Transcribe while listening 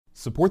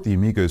Support the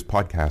Amigos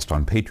podcast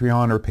on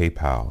Patreon or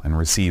PayPal and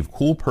receive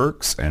cool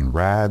perks and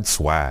rad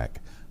swag.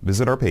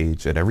 Visit our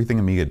page at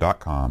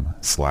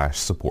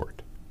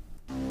everythingamiga.com/support.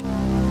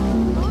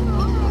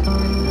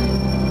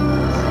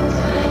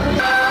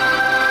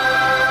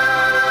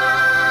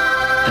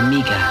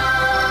 Amiga,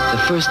 the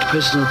first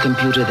personal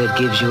computer that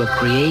gives you a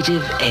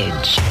creative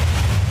edge.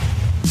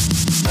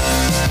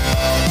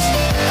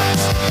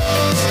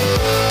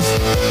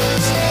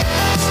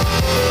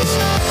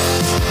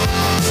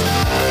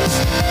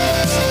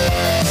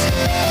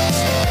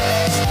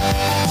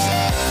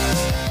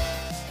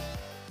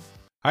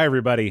 Hi,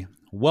 everybody.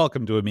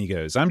 Welcome to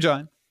Amigos. I'm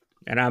John.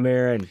 And I'm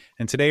Aaron.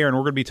 And today, Aaron,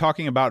 we're going to be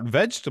talking about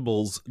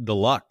Vegetables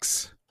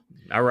Deluxe.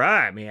 All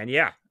right, man.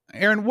 Yeah.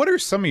 Aaron, what are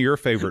some of your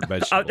favorite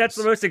vegetables? That's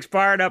the most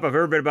expired up I've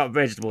ever been about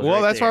vegetables. Well,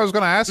 right that's there. why I was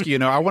going to ask you.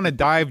 I want to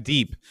dive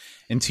deep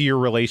into your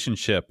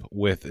relationship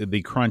with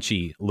the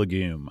crunchy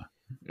legume.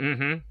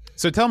 Mm-hmm.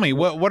 So tell me,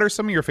 what are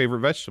some of your favorite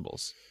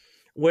vegetables?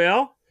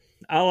 Well,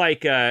 I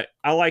like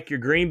your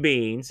green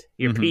beans,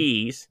 your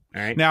peas.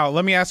 All right. Now,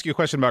 let me ask you a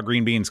question about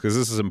green beans, because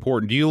this is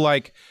important. Do you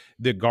like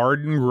the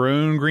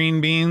garden-grown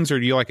green beans, or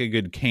do you like a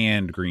good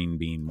canned green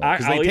bean?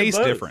 Because they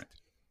taste different.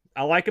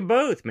 I like them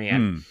both,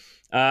 man.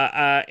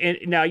 And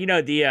now,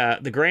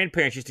 the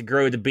grandparents used to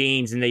grow the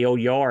beans in the old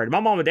yard.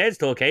 My mom and dad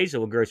still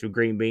occasionally will grow some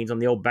green beans on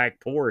the old back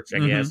porch, I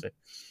guess.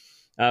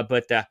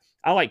 But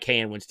I like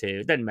canned ones too.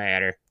 It doesn't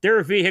matter. They're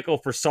a vehicle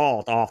for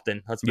salt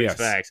often. Let's face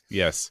facts.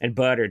 Yes. And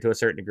butter to a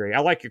certain degree. I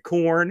like your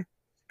corn.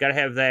 Got to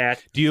have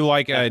that. Do you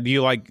like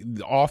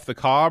off the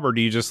cob, or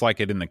do you just like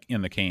it in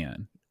the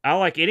can? I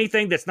like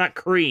anything that's not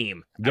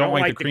cream. Don't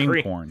like the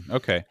cream corn.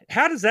 Okay.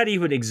 How does that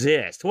even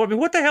exist? Well, I mean,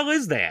 what the hell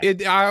is that?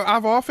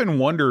 I've often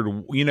wondered,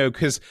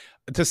 because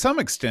to some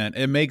extent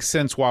it makes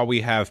sense why we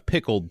have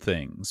pickled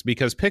things,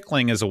 because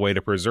pickling is a way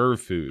to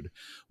preserve food.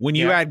 When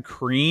you add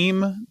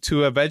cream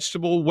to a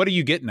vegetable, what are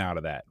you getting out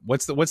of that?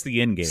 What's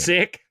the end game?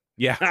 Sick?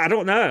 Yeah. I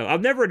don't know. I've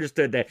never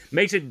understood that.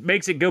 Makes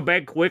it go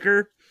bad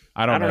quicker?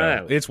 I don't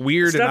know. It's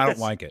weird, and I don't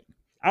like it.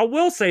 I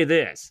will say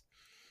this.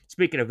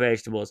 Speaking of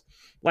vegetables,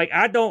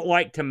 I don't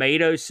like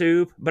tomato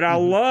soup, but I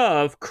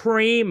love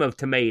cream of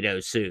tomato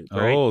soup.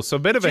 Right? Oh, so a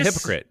bit of a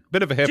hypocrite.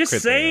 Just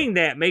saying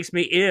that makes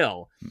me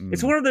ill.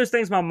 It's one of those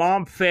things my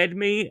mom fed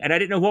me, and I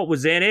didn't know what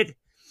was in it.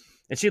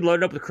 And she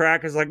loaded up the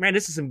crackers, like, man,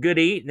 this is some good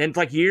eat. And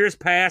then years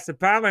passed, and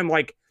finally I'm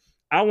like,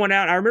 I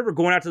remember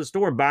going out to the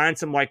store and buying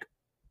some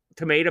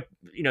tomato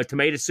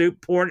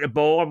soup, pouring it in a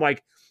bowl. I'm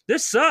like,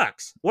 this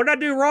sucks. What did I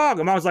do wrong?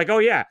 And I was like, oh,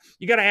 yeah,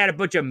 you got to add a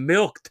bunch of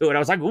milk to it. I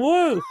was like,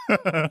 woo.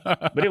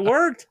 But it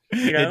worked.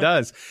 It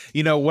does.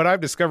 What I've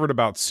discovered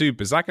about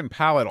soup is I can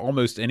palate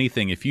almost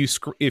anything. If you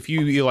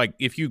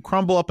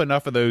crumble up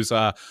enough of those,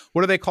 what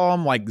do they call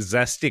them? Like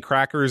zesty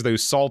crackers,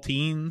 those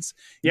saltines.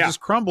 You just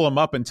crumble them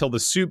up until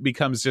the soup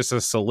becomes just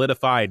a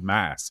solidified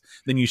mass.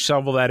 Then you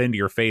shovel that into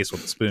your face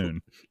with a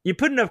spoon. You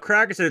put enough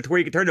crackers in it to where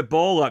you can turn the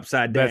bowl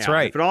upside down. That's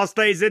right. If it all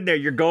stays in there,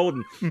 you're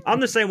golden. I'm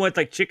the same way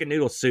with chicken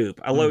noodle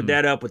soup. I load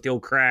that up with the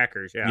old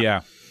crackers.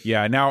 Yeah.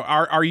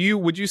 Now,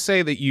 would you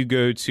say that you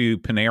go to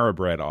Panera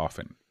Bread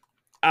often?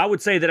 I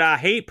would say that I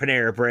hate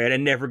Panera Bread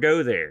and never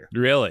go there.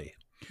 Really?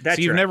 That's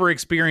so you've never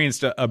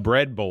experienced a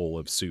bread bowl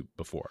of soup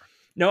before?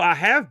 No, I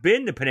have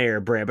been to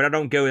Panera Bread, but I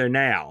don't go there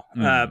now.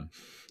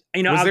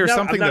 Was there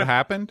something that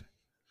happened?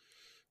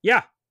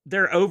 Yeah.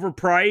 They're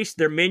overpriced.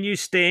 Their menu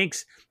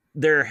stinks.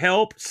 Their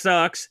help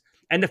sucks.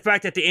 And the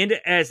fact that at the end,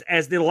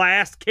 as the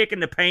last kick in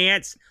the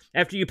pants,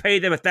 after you pay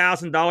them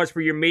 $1,000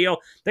 for your meal,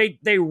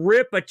 they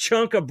rip a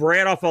chunk of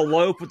bread off a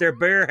loaf with their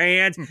bare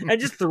hands and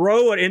just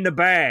throw it in the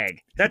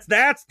bag. How's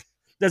that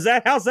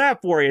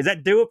for you? Does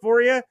that do it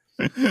for you?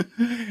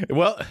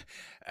 Well,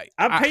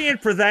 I'm paying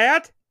for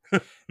that.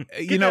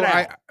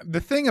 The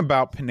thing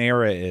about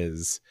Panera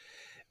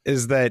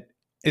is that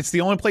it's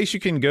the only place you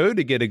can go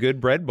to get a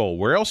good bread bowl.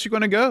 Where else are you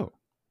going to go?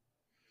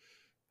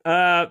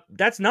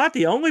 That's not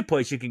the only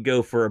place you can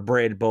go for a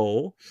bread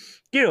bowl.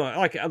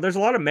 There's a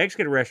lot of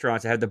Mexican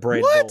restaurants that have the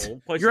bread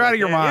bowl. You're out of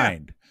your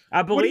mind. Yeah.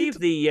 I believe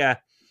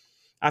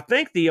I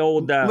think the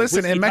old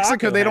listen, in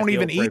Mexico they don't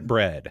even eat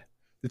bread.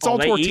 It's all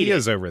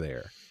tortillas over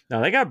there. No,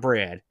 they got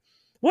bread.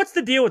 What's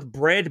the deal with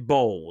bread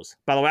bowls?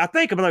 By the way, I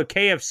think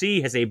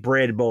KFC has a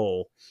bread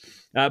bowl.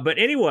 But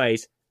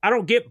anyways, I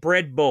don't get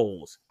bread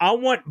bowls. I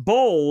want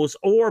bowls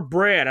or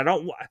bread.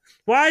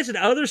 Why isn't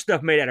other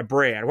stuff made out of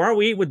bread? Why don't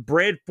we eat with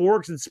bread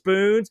forks and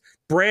spoons,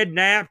 bread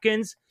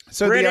napkins,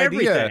 bread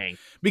everything?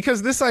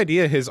 Because this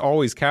idea has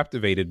always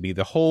captivated me.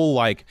 The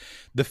whole,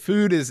 the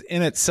food is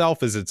in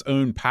itself as its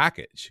own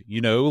package.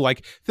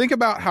 Think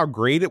about how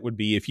great it would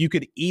be if you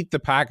could eat the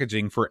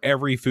packaging for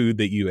every food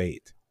that you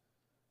ate.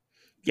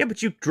 Yeah,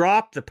 but you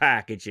drop the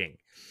packaging.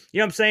 You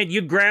know what I'm saying?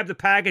 You grab the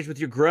package with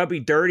your grubby,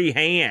 dirty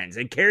hands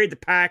and carry the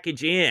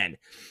package in.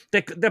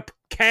 The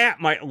cat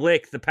might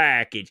lick the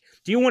package.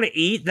 Do you want to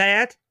eat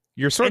that?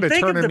 You're sort of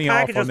turning me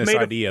off on this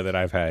idea that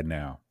I've had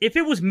now. If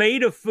it was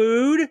made of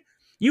food,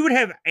 you would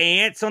have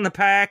ants on the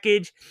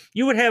package.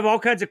 You would have all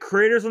kinds of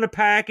critters on the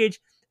package.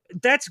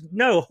 that's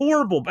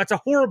horrible. That's a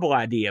horrible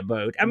idea,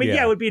 Boat. I mean,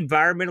 yeah, it would be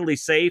environmentally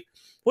safe.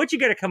 What you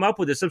got to come up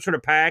with is some sort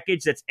of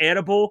package that's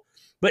edible,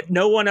 but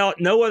no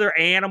other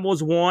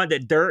animals want,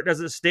 that dirt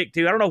doesn't stick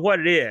to. I don't know what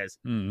it is.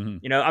 Mm-hmm.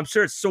 You know, I'm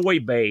sure it's soy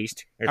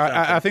based.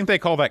 I think they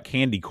call that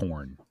candy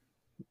corn.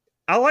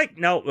 I like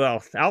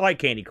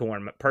candy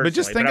corn personally. But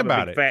just think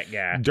about it. Fat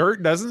guy.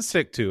 Dirt doesn't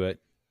stick to it.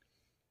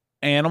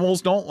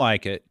 Animals don't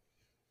like it.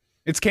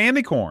 It's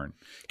candy corn.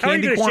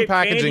 Candy corn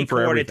packaging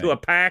for everything. Into a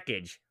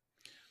package.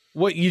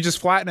 What, you just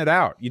flatten it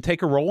out. You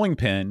take a rolling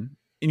pin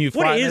and you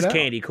flatten it out. What is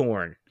candy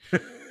corn?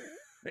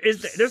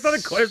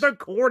 There's no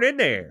corn in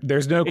there.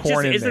 There's no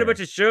corn in there. Isn't it a bunch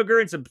of sugar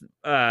and some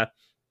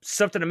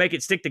something to make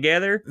it stick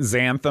together?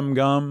 Xanthan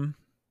gum.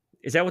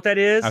 Is that what that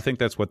is? I think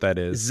that's what that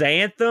is.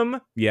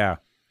 Xanthan? Yeah.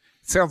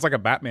 It sounds like a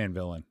Batman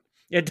villain.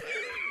 It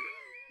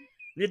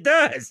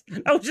does.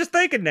 I was just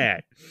thinking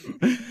that.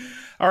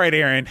 All right,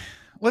 Aaron.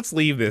 Let's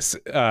leave this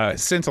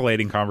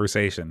scintillating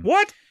conversation.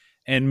 What?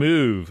 And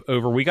move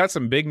over. We got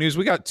some big news.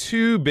 We got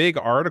 2 big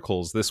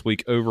articles this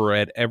week over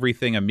at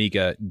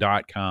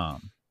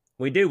everythingamiga.com.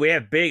 We do. We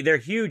have they're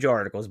huge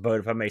articles, Bo,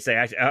 if I may say.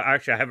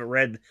 Actually, I haven't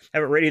read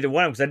either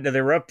one because I didn't know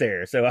they were up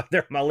there. So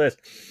they're on my list.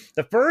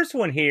 The first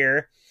one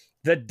here,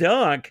 the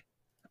Dunk,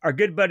 our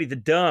good buddy the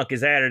Dunk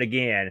is at it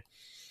again.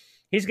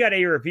 He's got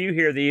a review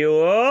here, the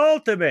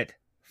ultimate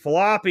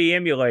floppy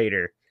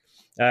emulator.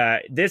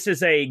 This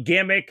is a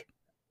gimmick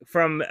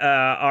from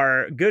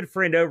our good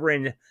friend over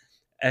in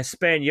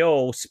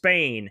Espanol,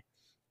 Spain,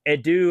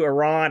 Edu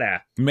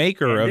Arana.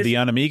 Maker of the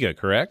Unamiga,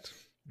 correct?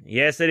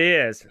 Yes, it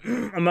is,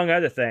 among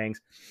other things.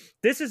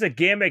 This is a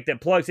gimmick that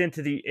plugs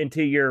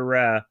into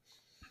your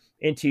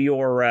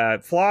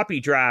floppy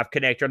drive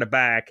connector on the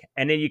back,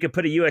 and then you can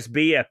put a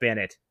USB up in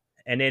it,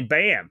 and then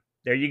bam,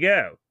 there you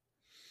go.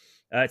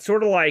 It's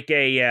sort of like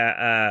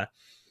the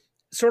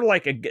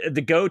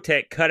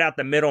Gotek cut out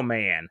the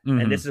middleman,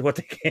 and this is what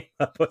they came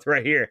up with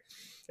right here.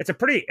 It's a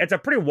pretty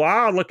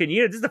wild looking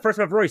unit. This is the first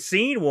time I've really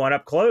seen one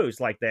up close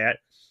like that.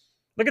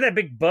 Look at that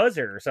big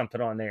buzzer or something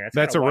on there.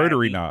 That's a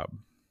rotary knob.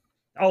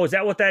 Oh, is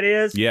that what that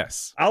is?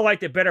 Yes. I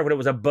liked it better when it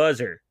was a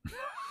buzzer.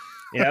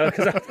 You know,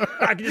 because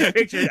I can just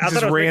picture it. I just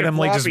thought it was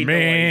randomly just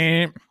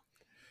noise.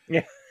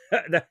 Yeah.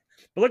 But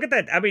look at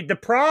that. I mean, the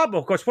problem,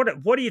 of course,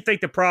 what do you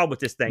think the problem with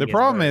this thing is? The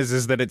problem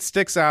is that it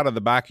sticks out of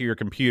the back of your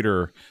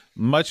computer,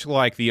 much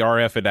like the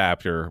RF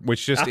adapter,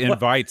 which just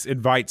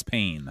invites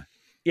pain.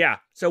 Yeah.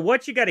 So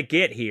what you got to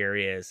get here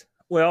is,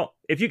 well,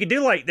 if you could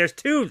do there's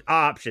 2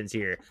 options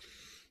here.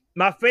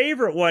 My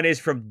favorite one is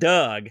from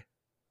Doug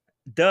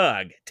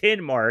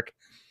Tinmark,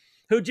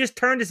 who just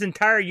turned his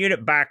entire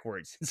unit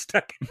backwards and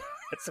stuck it.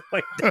 That's the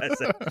way he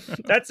does it.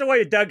 That's the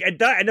way Doug, and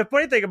the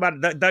funny thing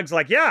about it, Doug's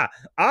like, yeah,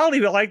 I'll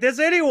leave it like this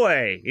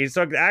anyway. He's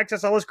so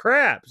access all his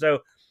crap. So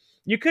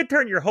you could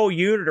turn your whole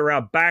unit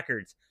around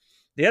backwards.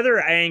 The other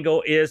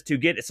angle is to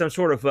get some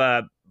sort of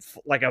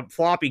like a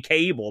floppy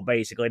cable,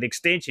 basically an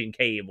extension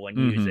cable, and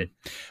use it.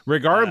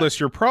 Regardless,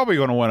 you're probably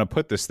going to want to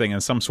put this thing in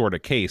some sort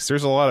of case.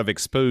 There's a lot of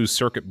exposed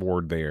circuit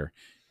board there.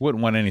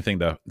 Wouldn't want anything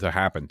to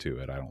happen to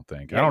it, I don't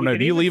think. Yeah, I don't know.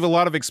 Do you leave a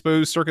lot of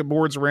exposed circuit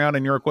boards around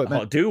in your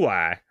equipment? Oh, do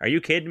I? Are you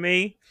kidding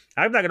me?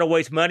 I'm not going to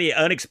waste money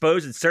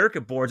unexposed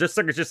circuit boards. This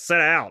sucker's just set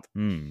out.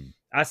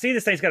 I see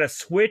this thing's got a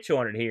switch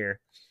on it here.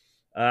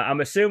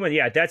 I'm assuming,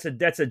 that's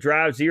a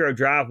drive 0,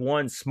 drive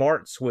 1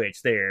 smart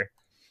switch there.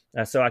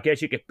 So I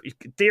guess you could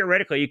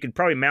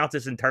probably mount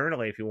this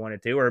internally if you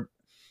wanted to, or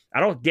I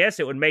don't guess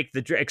it would make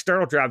the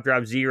external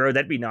drive 0.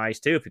 That'd be nice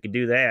too if you could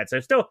do that. So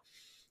it still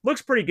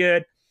looks pretty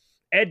good.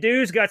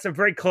 Edu's got some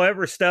very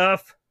clever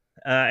stuff,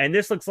 and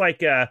this looks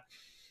like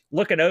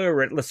looking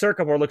over it. The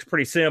circuit board looks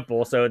pretty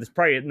simple, so there's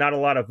probably not a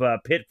lot of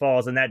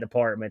pitfalls in that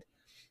department.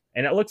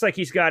 And it looks like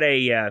he's got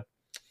a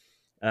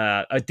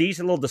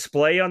decent little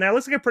display on that.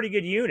 Looks like a pretty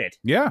good unit.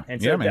 Yeah, and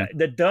so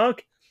the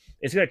Dunk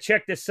is going to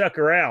check this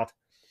sucker out.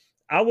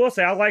 I will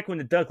say I like when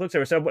the Dunk looks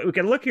over. So we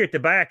can look here at the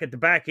back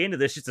end of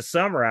this just to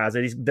summarize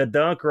it. The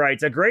Dunk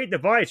writes, a great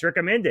device,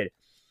 recommended.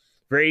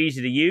 Very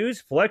easy to use,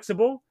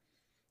 flexible.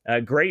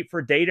 Great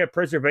for data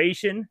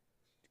preservation.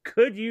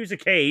 Could use a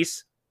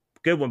case.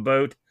 Good one,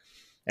 Boat.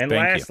 And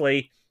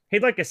lastly,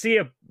 he'd like to see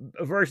a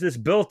version that's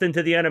built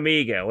into the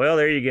Unamiga. Well,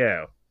 there you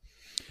go.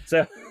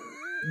 So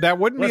that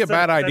wouldn't be a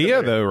bad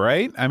idea, though,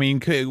 right? I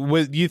mean,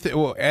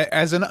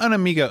 as an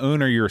Unamiga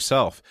owner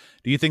yourself,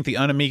 do you think the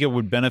Unamiga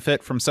would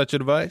benefit from such a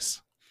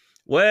device?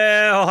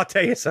 Well, I'll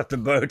tell you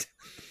something, Boat.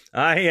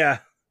 I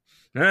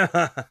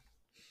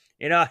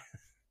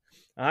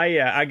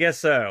guess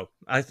so.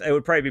 It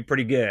would probably be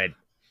pretty good.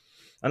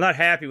 I'm not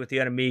happy with the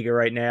Unamiga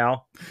right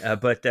now,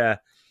 but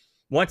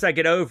once I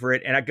get over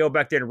it and I go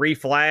back there and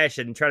reflash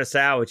it and try to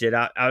salvage it,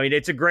 I mean,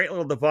 it's a great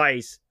little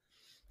device,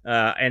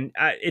 and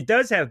it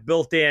does have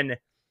built-in.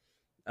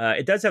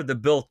 It does have the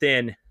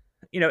built-in.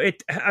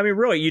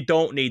 Really, you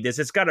don't need this.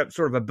 It's got a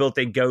sort of a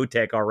built-in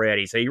Gotek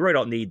already, so you really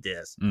don't need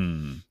this.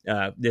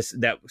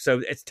 So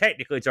it's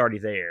technically it's already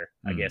there.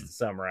 I guess to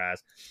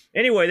summarize.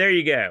 Anyway, there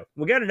you go.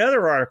 We got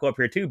another article up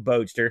here too,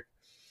 Boatster.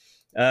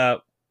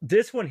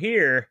 This one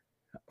here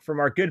from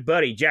our good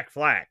buddy Jack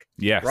Flack.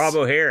 Yes, Rob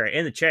O'Hara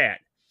in the chat.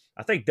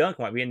 I think Dunk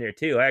might be in there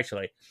too,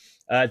 actually.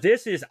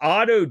 This is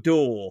Auto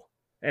Duel.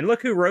 And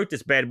look who wrote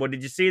this bad boy.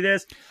 Did you see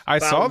this? I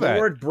saw that.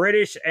 Lord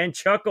British and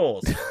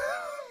Chuckles.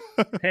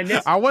 And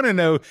this, I want to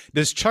know,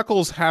 does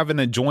Chuckles have an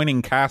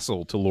adjoining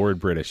castle to Lord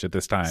British at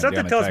this time?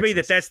 something tells me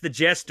that that's the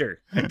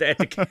jester at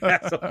the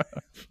castle.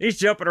 He's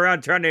jumping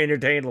around trying to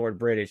entertain Lord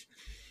British.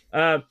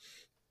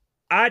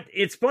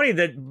 It's funny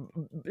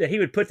that he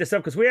would put this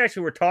up because we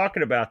actually were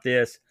talking about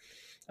this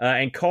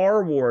in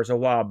Car Wars a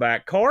while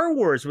back. Car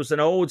Wars was an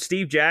old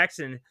Steve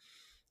Jackson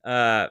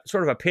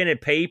sort of a pen and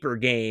paper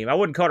game. I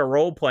wouldn't call it a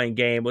role-playing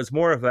game. It was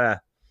more of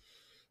a,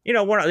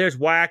 there's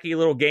wacky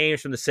little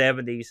games from the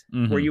 70s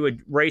where you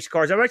would race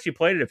cars. I've actually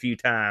played it a few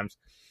times,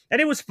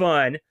 and it was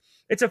fun.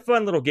 It's a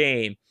fun little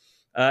game.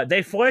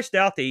 They fleshed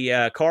out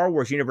the Car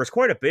Wars universe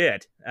quite a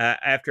bit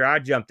after I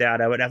jumped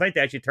out of it. And I think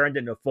they actually turned it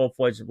into a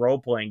full-fledged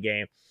role-playing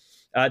game.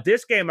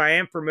 This game I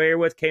am familiar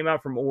with, came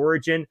out from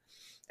Origin,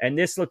 and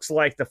this looks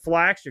like the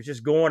flax are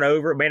just going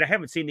over. Man, I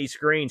haven't seen these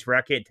screens for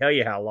I can't tell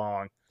you how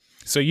long.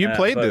 So you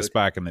played this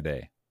back in the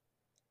day?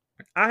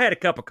 I had a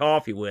cup of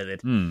coffee with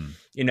it. The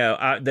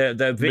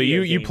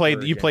video.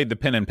 But you played the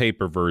pen and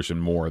paper version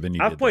more than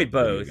you. I've played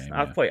both.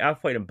 I've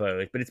played them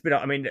both. But it's been.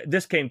 I mean,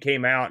 this game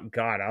came out.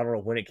 God, I don't know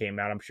when it came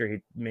out. I'm sure he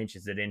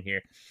mentions it in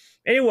here.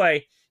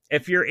 Anyway,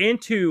 if you're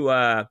into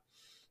auto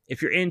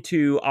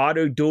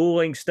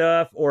dueling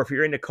stuff, or if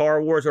you're into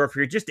Car Wars, or if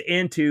you're just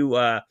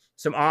into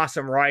some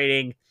awesome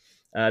writing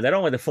that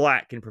only the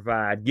flat can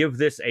provide, give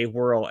this a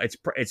whirl. It's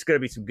going to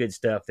be some good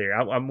stuff there.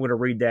 I'm going to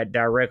read that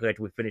directly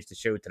after we finish the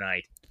show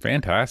tonight.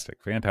 Fantastic.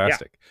 Yeah.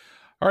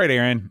 All right,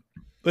 Aaron,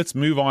 let's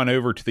move on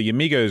over to the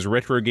Amigos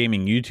Retro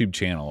Gaming YouTube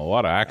channel. A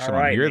lot of action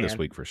on here this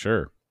week for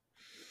sure.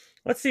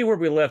 Let's see where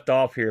we left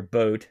off here,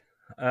 Boat.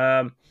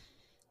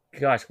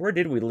 Gosh, where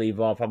did we leave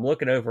off? I'm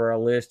looking over our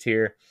list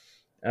here.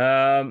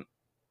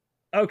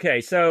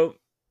 Okay, so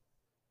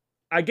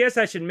I guess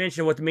I should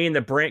mention what me and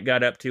the Brent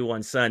got up to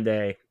on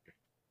Sunday.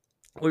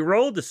 We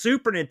rolled the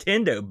Super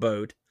Nintendo,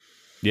 Boat.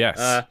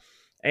 Yes.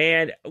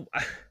 And,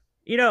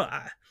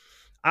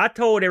 I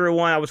told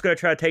everyone I was going to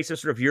try to take some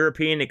sort of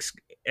European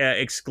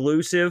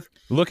exclusive.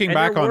 Looking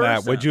back on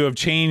that, would you have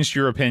changed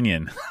your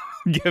opinion,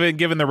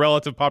 given the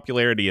relative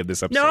popularity of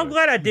this episode? No, I'm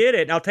glad I did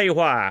it, and I'll tell you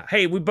why.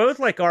 Hey, we both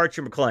like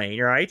Archer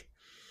McLean, right?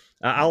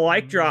 I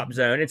like Drop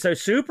Zone, and so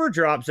Super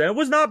Drop Zone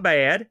was not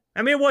bad.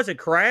 I mean, it wasn't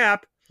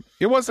crap.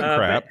 It wasn't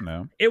crap,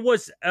 no. It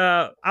was,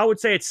 I would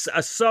say it's a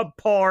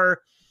subpar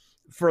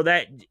for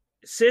that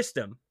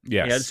system.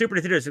 Yes. The Super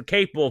Nintendo is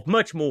capable of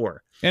much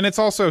more. And it's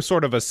also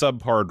sort of a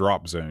subpar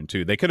Drop Zone,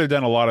 too. They could have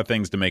done a lot of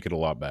things to make it a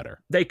lot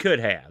better. They could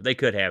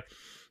have.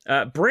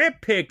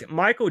 Brent picked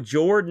Michael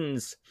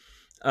Jordan's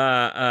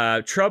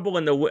Trouble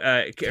in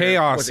the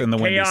Chaos in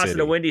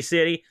the Windy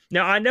City.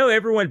 Now, I know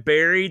everyone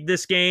buried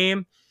this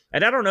game,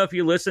 and I don't know if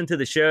you listened to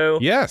the show.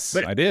 Yes,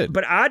 I did.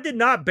 But I did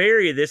not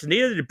bury this,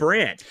 neither did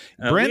Brent.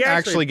 Brent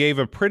actually gave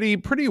a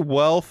pretty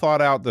well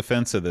thought out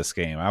defense of this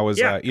game. I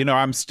was,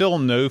 I'm still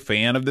no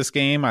fan of this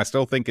game. I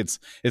still think it's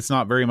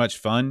not very much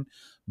fun.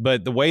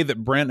 But the way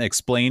that Brent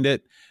explained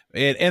it,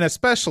 and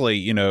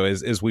especially,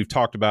 as we've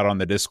talked about on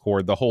the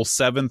Discord, the whole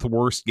 7th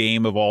worst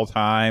game of all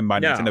time by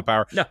Nintendo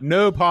Power.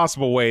 No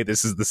possible way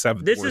this is the 7th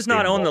worst game. This is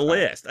not on the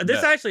list.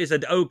 This actually is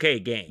an okay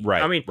game.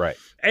 Right. I mean, right.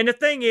 And the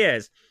thing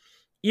is,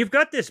 you've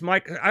got this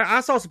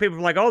I saw some people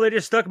like, they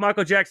just stuck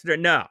Michael Jackson there.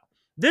 No.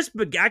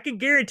 I can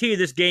guarantee you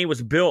this game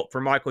was built for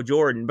Michael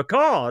Jordan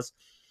because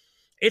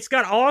it's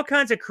got all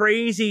kinds of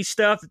crazy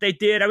stuff that they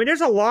did. I mean,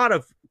 there's a lot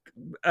of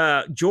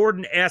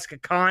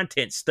Jordan-esque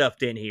content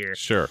stuffed in here.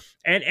 Sure.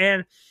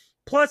 And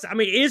plus, I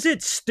mean, is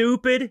it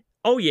stupid?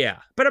 Oh, yeah.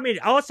 But I mean,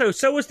 also,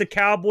 so is the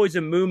Cowboys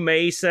of Moon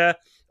Mesa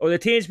or the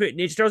Teenage Mutant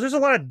Ninja Turtles. There's a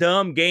lot of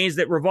dumb games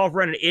that revolve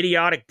around an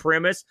idiotic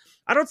premise.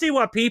 I don't see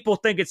why people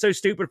think it's so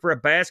stupid for a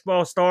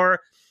basketball star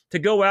to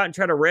go out and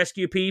try to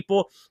rescue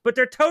people, but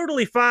they're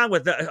totally fine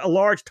with a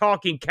large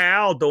talking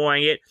cow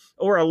doing it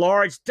or a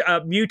large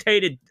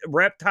mutated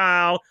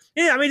reptile.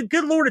 Yeah, I mean,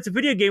 good Lord, it's a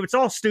video game. It's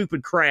all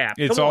stupid crap.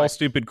 It's all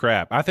stupid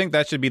crap. I think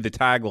that should be the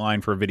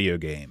tagline for video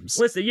games.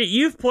 Listen,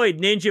 you've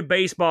played Ninja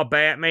Baseball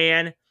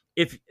Batman.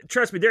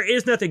 Trust me, there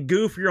is nothing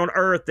goofier on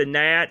earth than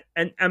that.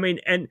 And I mean,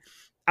 and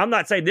I'm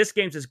not saying this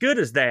game's as good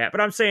as that,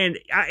 but I'm saying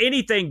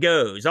anything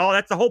goes.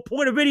 That's the whole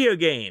point of video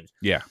games.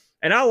 Yeah.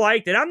 And I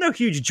liked it. I'm no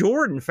huge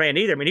Jordan fan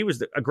either. I mean, he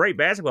was a great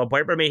basketball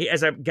player, but I mean,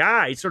 as a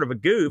guy, he's sort of a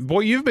goof.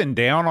 Boy, you've been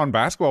down on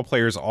basketball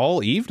players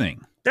all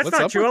evening. That's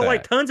not true. I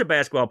like tons of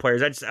basketball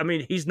players.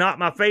 He's not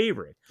my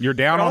favorite. You're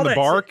down on the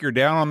Bark? You're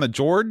down on the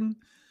Jordan?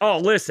 Oh,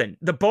 listen,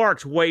 the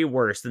Bark's way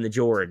worse than the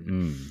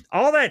Jordan.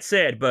 All that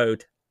said,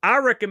 Boat, I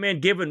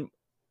recommend giving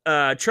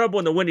Trouble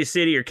in the Windy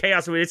City or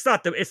Chaos. It's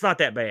not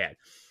that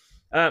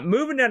bad.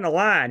 Moving down the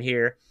line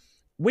here,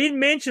 we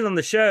mentioned on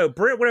the show,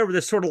 Brent went over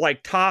this sort of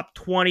like top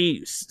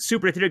 20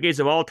 Super Nintendo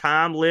games of all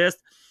time list.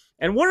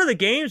 And one of the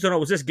games on it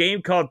was this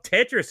game called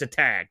Tetris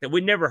Attack that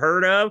we'd never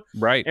heard of.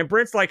 Right. And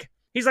Brent's like,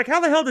 he's like, how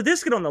the hell did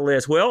this get on the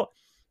list? Well,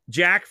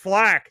 Jack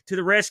Flack to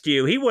the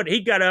rescue. He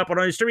got up on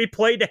his stream. He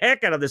played the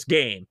heck out of this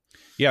game.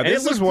 Yeah,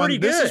 this is one.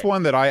 This is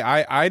one that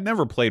I'd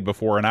never played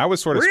before, and I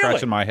was sort of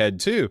scratching my head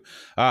too.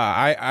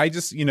 I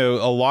just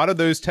a lot of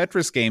those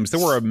Tetris games. There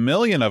were a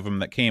million of them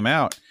that came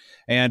out,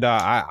 and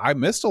I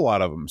missed a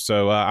lot of them.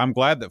 So I'm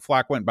glad that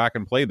Flack went back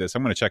and played this.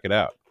 I'm going to check it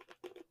out.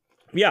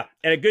 Yeah,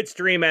 and a good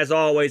stream as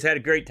always. Had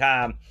a great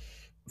time.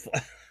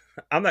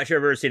 I'm not sure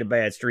I've ever seen a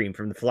bad stream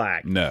from the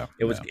Flack. No,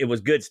 it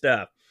was good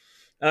stuff.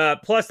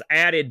 Plus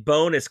added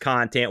bonus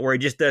content where he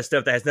just does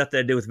stuff that has nothing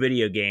to do with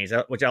video games,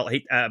 which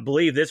I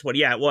believe this one.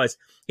 Yeah, it was.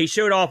 He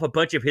showed off a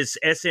bunch of his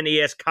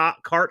SNES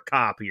cart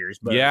copiers.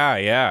 But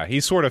yeah.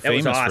 He's sort of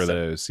famous awesome for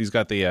those. He's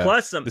got the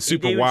the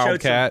Super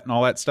Wildcat and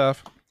all that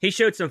stuff. He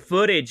showed some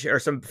footage or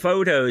some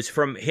photos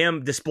from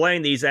him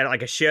displaying these at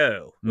like a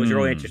show. It was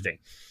really interesting.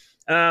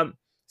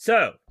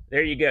 So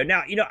there you go.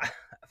 Now,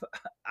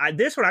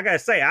 this one I got to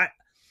say,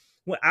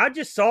 I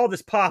just saw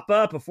this pop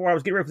up before I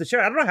was getting ready for the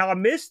show. I don't know how I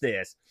missed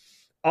this.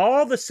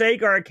 All the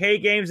Sega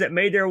arcade games that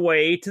made their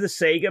way to the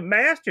Sega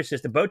Master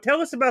System. Bo,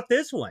 tell us about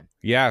this one.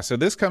 Yeah, so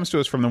this comes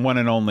to us from the one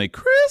and only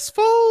Chris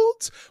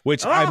Foltz,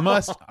 which I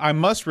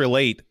must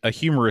relate a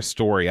humorous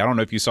story. I don't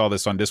know if you saw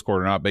this on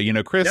Discord or not, but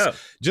Chris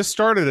just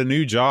started a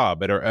new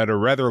job at a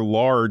rather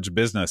large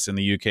business in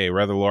the UK,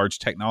 rather large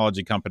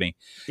technology company.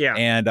 Yeah,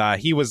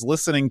 and he was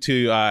listening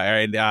to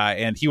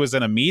and he was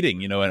in a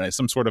meeting, in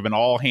some sort of an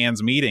all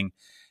hands meeting,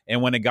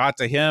 and when it got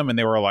to him, and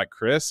they were like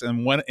Chris,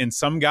 and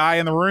some guy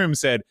in the room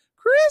said,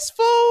 Chris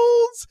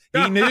Foltz.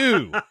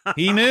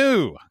 He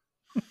knew.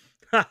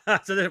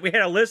 So we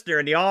had a listener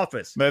in the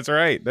office. That's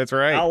right.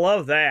 I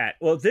love that.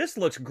 Well, this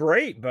looks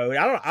great, Bo.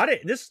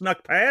 This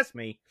snuck past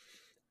me.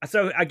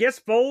 So I guess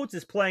Foltz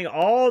is playing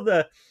all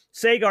the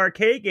Sega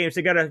arcade games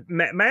that got a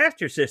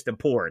Master System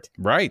port.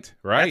 Right.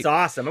 That's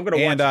awesome. I'm going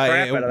to watch the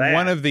crap out of that.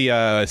 One of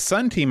the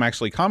Sun team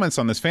actually comments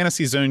on this.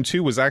 Fantasy Zone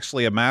 2 was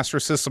actually a Master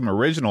System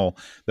original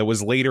that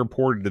was later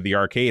ported to the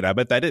arcade. I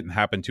bet that didn't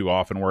happen too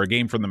often, where a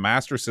game from the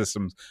Master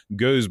System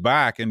goes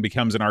back and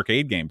becomes an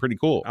arcade game. Pretty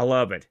cool. I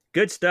love it.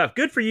 Good stuff.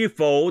 Good for you,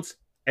 Foltz.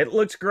 It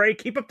looks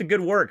great. Keep up the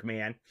good work,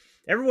 man.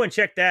 Everyone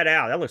check that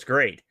out. That looks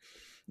great.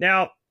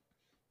 Now,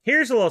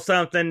 here's a little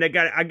something that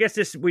I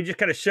guess we just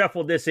kind of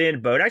shuffled this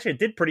in, but actually it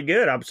did pretty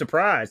good. I'm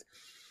surprised.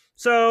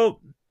 So,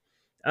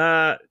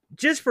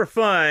 just for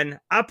fun,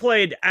 I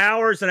played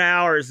hours and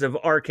hours of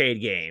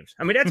arcade games.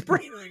 I mean, that's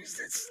pretty much,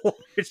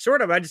 it's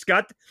sort of,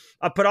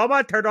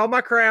 turned all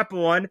my crap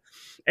on.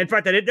 In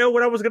fact, I didn't know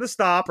when I was going to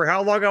stop or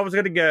how long I was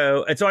going to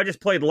go. And so I just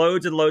played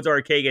loads and loads of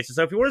arcade games.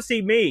 So if you want to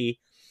see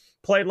me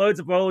play loads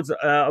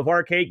of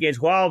arcade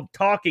games while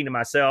talking to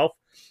myself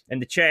in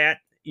the chat,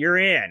 you're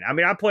in. I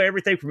mean, I play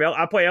everything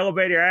I play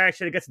Elevator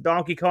Action. I got some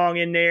Donkey Kong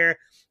in there.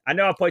 I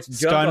know I played some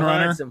Jungle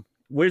Hunt, some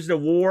Wizard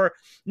of War.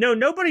 No,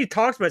 nobody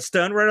talks about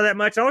Stun Runner that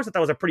much. I always thought that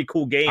was a pretty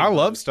cool game. I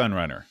love Stun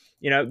Runner.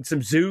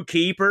 Some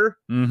Zookeeper.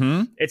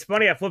 Mm-hmm. It's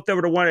funny. I flipped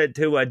over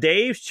to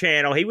Dave's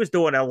channel. He was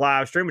doing a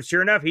live stream, and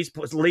sure enough, he's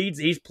playing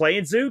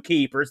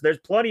Zookeeper. So there's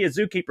plenty of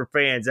Zookeeper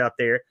fans out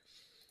there.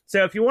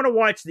 So if you want to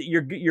watch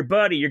your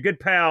buddy, your good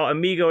pal,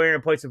 Amigo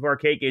Aaron play some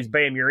arcade games,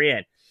 bam, you're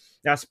in.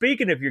 Now,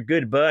 speaking of your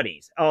good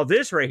buddies,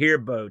 this right here,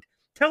 Bo,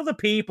 tell the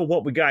people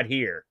what we got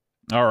here.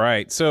 All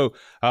right. So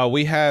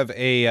we have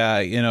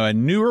a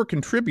newer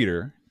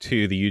contributor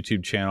to the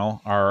YouTube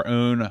channel, our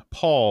own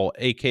Paul,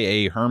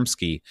 a.k.a.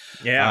 Hermsky.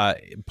 Yeah.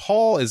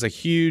 Paul is a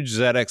huge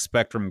ZX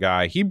Spectrum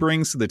guy. He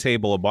brings to the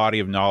table a body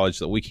of knowledge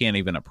that we can't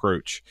even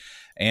approach.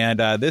 And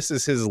this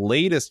is his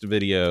latest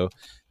video.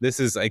 This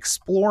is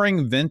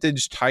exploring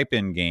vintage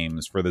type-in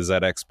games for the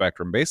ZX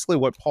Spectrum. Basically,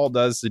 what Paul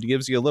does is he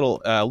gives you a little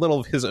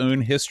of his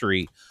own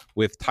history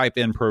with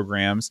type-in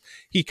programs.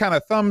 He kind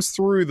of thumbs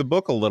through the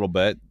book a little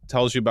bit,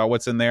 tells you about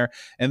what's in there,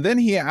 and then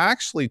he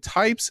actually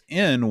types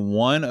in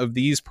one of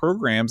these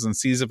programs and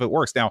sees if it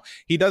works. Now,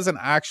 he doesn't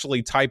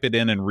actually type it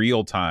in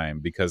real time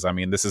because, I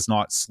mean, this is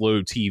not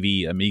slow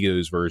TV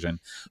Amigos version,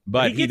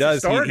 but he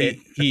does.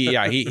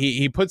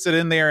 He puts it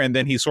in there, and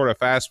then he sort of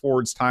fast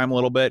forwards time a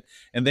little bit,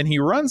 and then he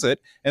runs it,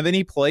 and then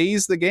he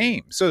plays the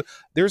game. So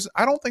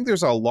I don't think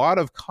there's a lot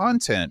of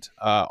content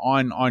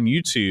on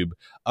YouTube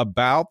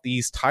about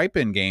these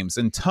type-in games,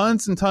 and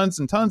tons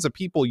of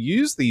people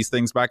use these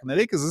things back in the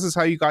day because this is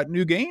how you got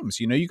new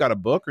games. You got a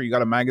book or you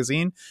got a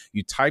magazine,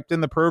 you typed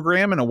in the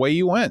program, and away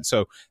you went.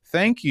 So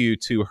thank you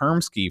to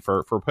Hermsky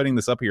for putting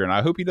this up here, and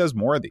I hope he does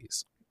more of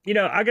these. I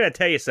gotta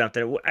tell you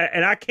something,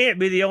 and I can't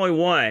be the only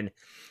one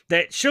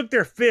that shook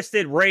their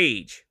fisted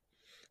rage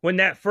when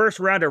that first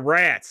round of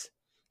rats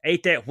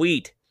ate that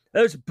wheat.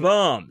 Those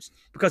bums,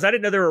 because I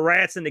didn't know there were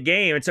rats in the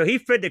game. And so he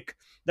fed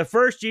the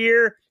first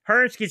year,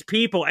 Hermsky's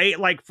people ate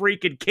like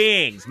freaking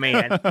kings,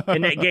 man,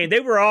 in that game. They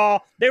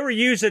were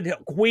using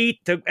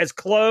wheat as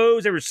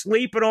clothes. They were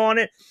sleeping on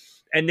it.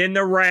 And then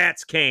the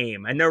rats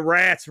came, and the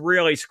rats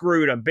really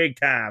screwed them big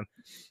time.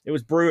 It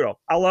was brutal.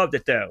 I loved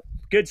it, though.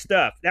 Good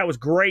stuff. That was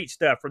great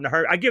stuff from the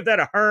Herm. I give that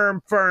a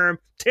firm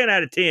 10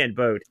 out of 10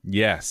 vote.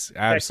 Yes,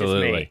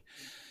 absolutely.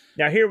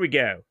 Now, here we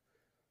go.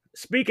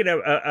 Speaking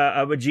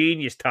of a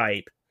genius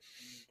type,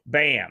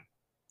 bam.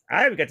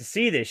 I haven't got to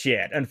see this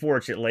yet,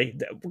 unfortunately,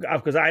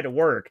 because I had to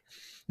work.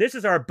 This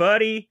is our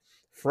buddy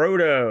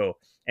Frodo,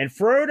 and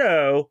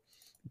Frodo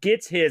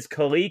gets his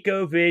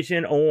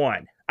ColecoVision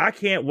on. I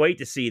can't wait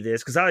to see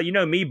this because you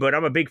know me, but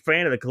I'm a big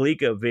fan of the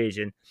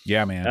ColecoVision.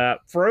 Yeah, man.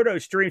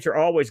 Frodo streams are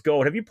always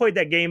gold. Have you played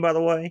that game, by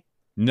the way?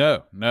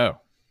 No.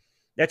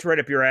 That's right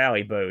up your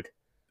alley, Bode.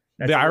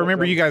 I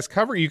remember you guys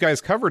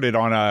covered it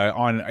on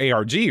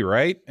ARG,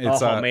 right?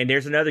 It's, man,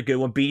 there's another good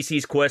one.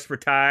 BC's Quest for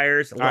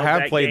Tires. I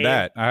have played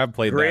that.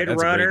 Grid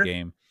That's Runner. a great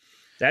game.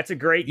 That's a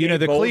great game. You know,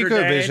 the Boulder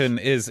ColecoVision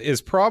Dash.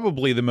 is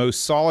probably the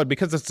most solid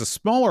because it's a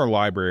smaller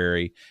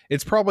library.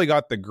 It's probably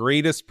got the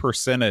greatest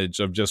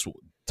percentage of just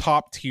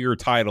top tier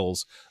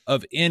titles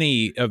of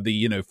any of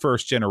the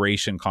first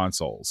generation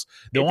consoles.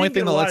 The only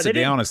thing that lets it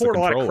down is the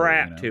controller. A lot of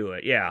crap to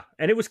it, yeah,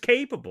 and it was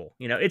capable.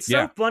 It's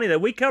so funny that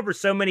we cover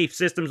so many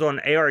systems on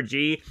ARG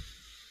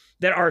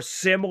that are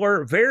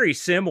similar, very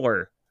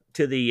similar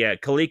to the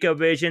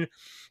ColecoVision,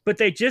 but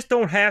they just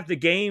don't have the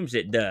games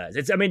it does.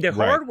 The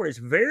hardware is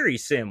very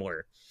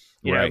similar,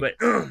 you know,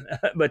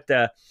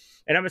 but.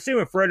 And I'm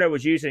assuming Frodo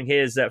was using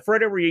his.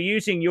 Frodo, were you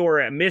using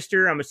your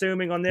Mister? I'm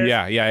assuming on this.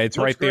 Yeah, it's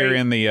right there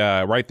in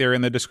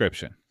the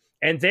description.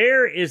 And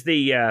there is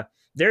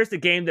there's the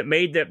game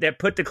that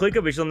put the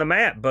ColecoVision on the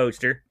map,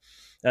 Boaster.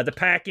 The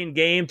pack-in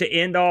game to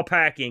end all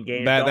pack-in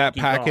games. That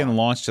pack-in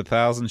launched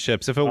 1,000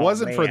 ships. If it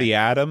wasn't for the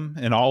Atom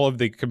and all of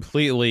the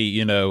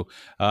completely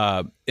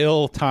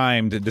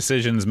ill-timed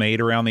decisions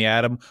made around the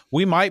Atom,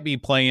 we might be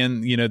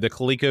playing the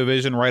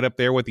ColecoVision right up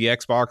there with the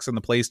Xbox and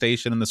the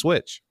PlayStation and the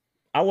Switch.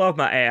 I love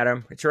my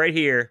Atom. It's right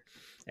here.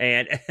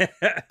 And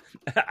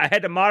I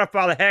had to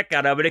modify the heck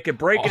out of it. It could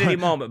break at any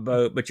moment,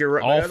 but you're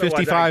right. All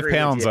 55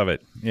 pounds of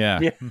it. Yeah.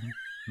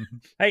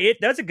 Hey,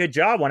 it does a good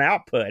job on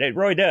output. It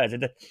really does.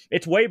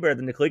 It's way better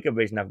than the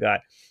ColecoVision I've got.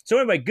 So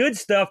anyway, good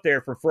stuff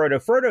there for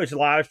Frodo. Frodo's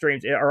live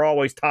streams are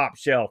always top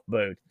shelf,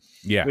 Bode.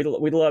 Yeah.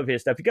 We love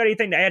his stuff. You got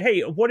anything to add?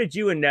 Hey, what did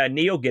you and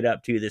Neil get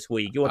up to this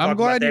week? I'm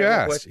glad you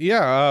asked.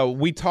 Yeah,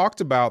 we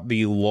talked about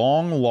the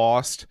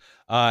long-lost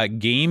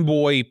Game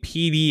Boy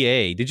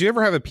PDA. Did you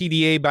ever have a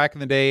PDA back in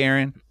the day,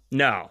 Aaron?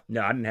 No,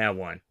 I didn't have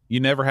one.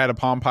 You never had a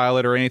Palm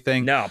Pilot or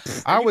anything? No.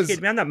 I'm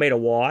not made of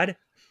wad.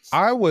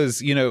 I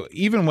was,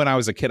 even when I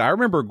was a kid, I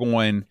remember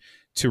going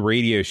to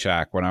Radio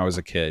Shack when I was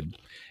a kid,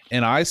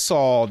 and I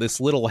saw this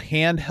little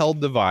handheld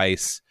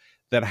device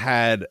that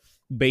had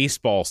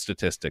baseball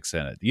statistics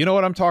in it. You know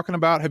what I'm talking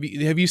about? Have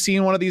you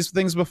seen one of these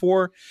things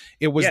before?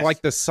 It was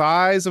like the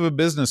size of a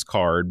business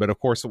card, but of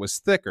course it was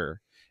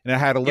thicker. And it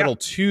had a little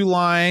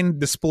 2-line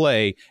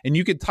display, and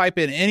you could type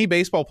in any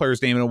baseball player's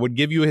name, and it would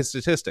give you his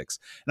statistics.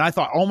 And I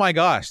thought, oh my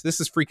gosh, this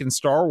is freaking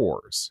Star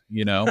Wars,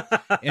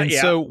 And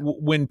so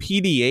when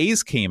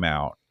PDAs came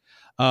out,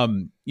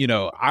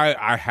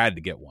 I had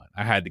to get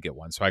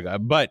one. So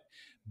but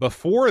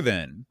before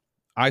then,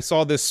 I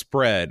saw this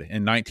spread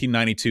in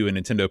 1992 in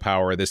Nintendo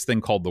Power, this thing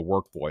called the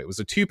Workboy. It was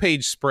a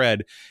 2-page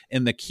spread,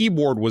 and the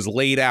keyboard was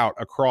laid out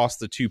across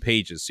the 2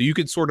 pages. So you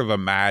could sort of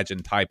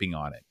imagine typing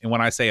on it. And when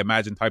I say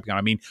imagine typing on it,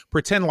 I mean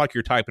pretend like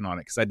you're typing on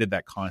it, because I did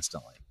that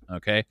constantly.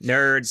 Okay?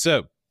 Nerd.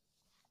 So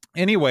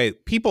anyway,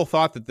 people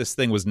thought that this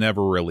thing was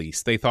never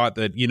released. They thought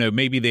that,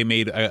 maybe they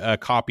made a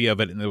copy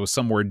of it and it was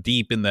somewhere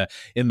deep in the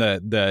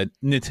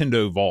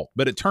Nintendo vault.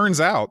 But it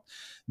turns out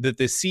that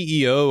the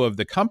CEO of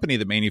the company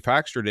that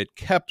manufactured it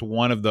kept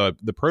one of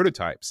the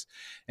prototypes.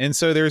 And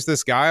so there's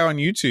this guy on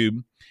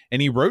YouTube,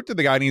 and he wrote to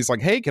the guy, and he's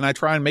like, hey, can I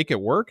try and make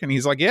it work? And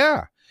he's like,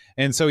 yeah.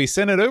 And so he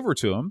sent it over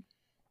to him.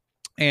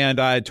 And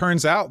it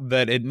turns out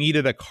that it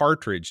needed a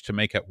cartridge to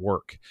make it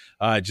work.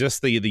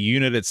 Just the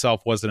unit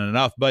itself wasn't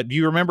enough. But do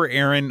you remember,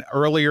 Aaron,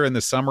 earlier in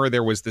the summer,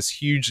 there was this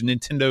huge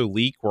Nintendo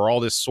leak where all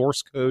this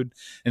source code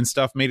and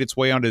stuff made its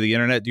way onto the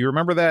internet? Do you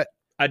remember that?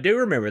 I do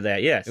remember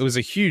that, yes. It was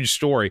a huge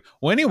story.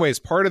 Well, anyways,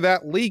 part of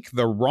that leak,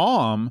 the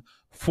ROM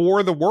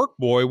for the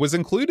Workboy was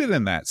included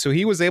in that. So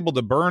he was able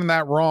to burn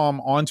that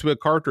ROM onto a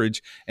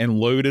cartridge and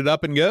load it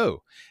up and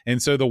go.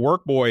 And so the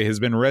Workboy has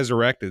been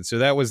resurrected. So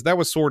that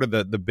was sort of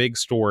the big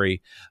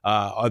story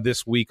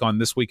this week on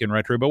This Week in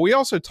Retro. But we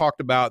also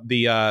talked about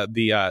the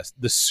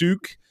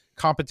Souk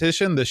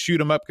competition, the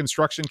shoot 'em up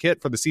construction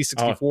kit for the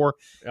C64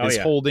 is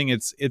holding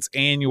its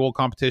annual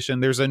competition.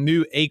 There's a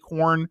new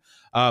Acorn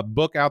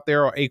book out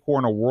there,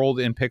 Acorn: A World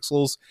in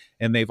Pixels,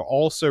 and they've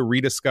also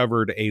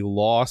rediscovered a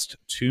lost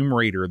Tomb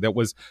Raider that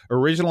was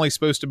originally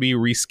supposed to be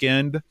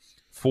reskinned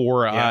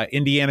for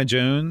Indiana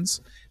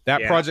Jones.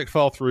 That project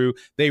fell through.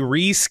 They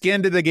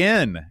reskinned it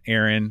again,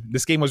 Aaron.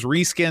 This game was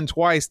reskinned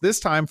twice,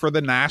 this time for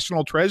the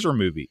National Treasure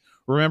movie.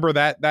 Remember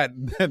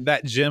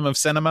that gem of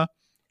cinema?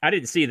 I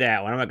didn't see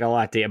that one. I'm not going to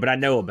lie to you, but I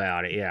know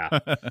about it, yeah.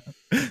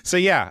 So,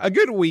 a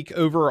good week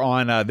over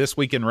on This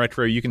Week in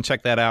Retro. You can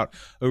check that out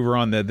over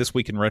on the This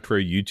Week in Retro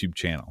YouTube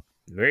channel.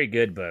 Very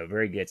good, Bo.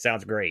 Very good.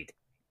 Sounds great.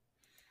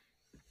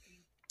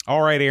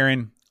 All right,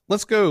 Aaron.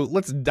 Let's go.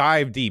 Let's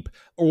dive deep.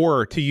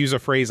 Or, to use a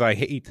phrase I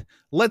hate,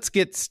 let's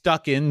get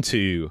stuck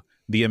into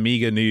the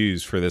Amiga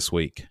news for this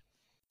week.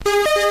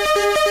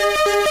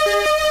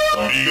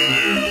 Amiga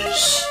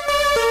news.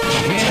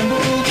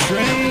 Campbell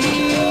Train.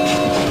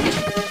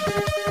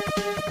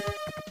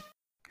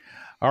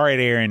 All right,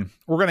 Aaron,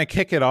 we're going to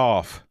kick it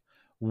off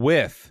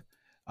with,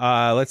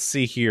 let's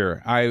see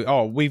here.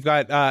 We've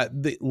got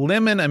the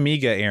Lemon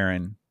Amiga,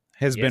 Aaron,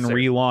 has been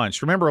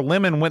relaunched. Remember,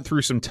 Lemon went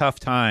through some tough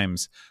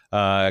times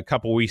a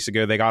couple weeks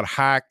ago. They got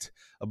hacked.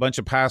 A bunch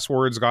of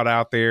passwords got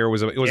out there. It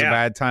was a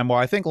bad time. Well,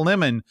 I think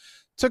Lemon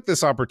took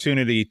this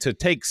opportunity to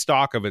take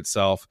stock of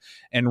itself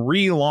and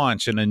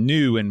relaunch in a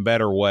new and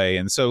better way.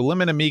 And so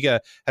Lemon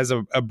Amiga has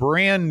a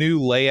brand new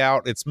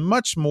layout. It's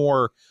much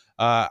more,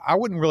 I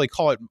wouldn't really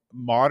call it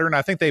modern.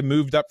 I think they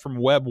moved up from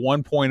Web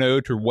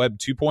 1.0 to Web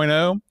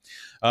 2.0.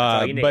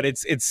 But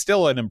it's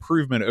still an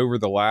improvement over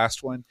the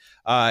last one.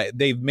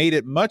 They've made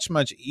it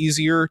much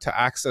easier to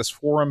access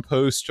forum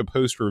posts, to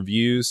post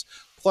reviews.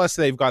 Plus,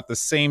 they've got the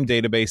same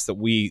database that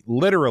we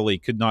literally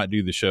could not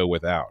do the show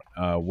without.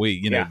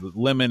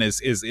 Lemon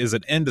is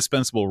an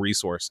indispensable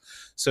resource.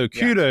 So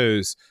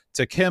kudos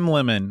to Kim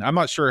Lemon. I'm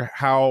not sure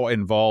how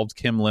involved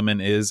Kim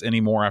Lemon is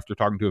anymore after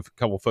talking to a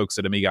couple folks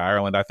at Amiga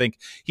Ireland. I think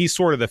he's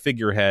sort of the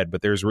figurehead,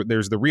 but there's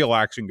the real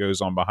action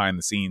goes on behind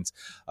the scenes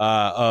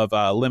of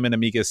Lemon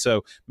Amiga.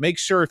 So make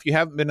sure, if you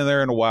haven't been in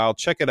there in a while,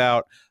 check it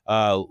out.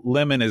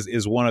 Lemon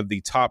is one of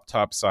the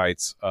top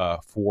sites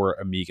for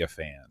Amiga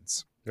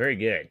fans. Very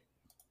good.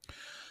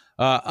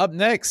 Up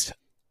next,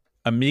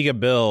 Amiga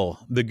Bill,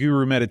 the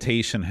Guru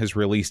Meditation, has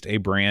released a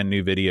brand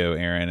new video,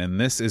 Aaron,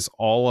 and this is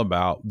all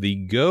about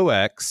the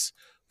GoX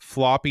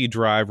floppy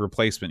drive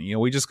replacement.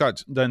 We just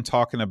got done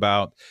talking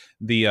about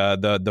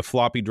the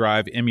floppy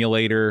drive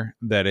emulator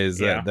that is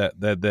that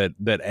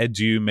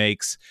Edu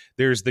makes.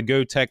 There's the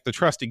Gotek, the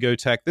trusty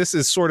Gotek. This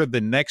is sort of the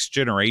next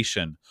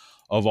generation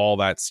of all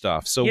that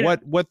stuff. So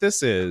what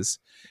this is,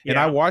 and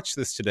I watched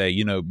this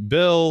today.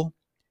 Bill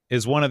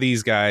is one of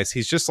these guys.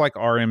 He's just like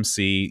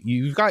RMC.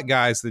 You've got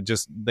guys that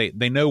just they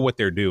know what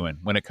they're doing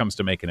when it comes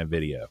to making a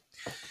video.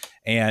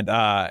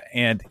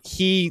 And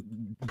he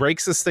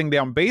breaks this thing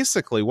down.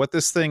 Basically, what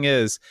this thing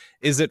is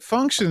it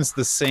functions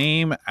the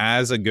same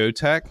as a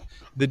Gotek.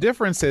 The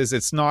difference is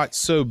it's not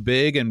so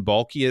big and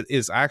bulky. It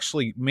is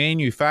actually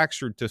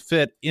manufactured to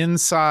fit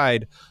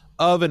inside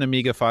of an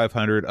Amiga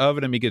 500, of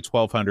an Amiga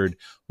 1200,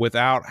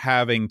 without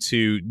having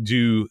to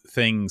do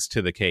things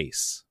to the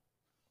case.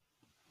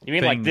 You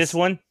mean like this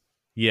one?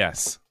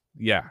 Yes.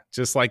 Yeah,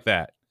 just like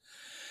that.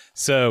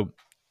 So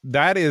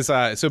that is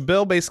so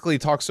Bill basically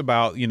talks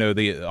about,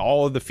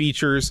 all of the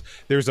features.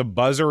 There's a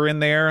buzzer in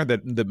there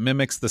that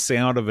mimics the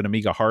sound of an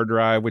Amiga hard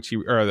drive,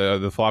 or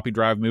the floppy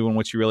drive moving,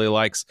 which he really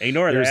likes.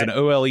 There's an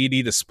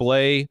OLED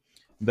display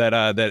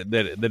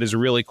that is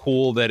really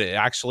cool, that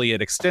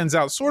it extends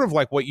out, sort of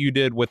like what you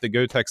did with the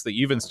Gotex that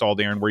you've installed,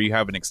 Aaron, where you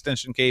have an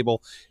extension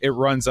cable, it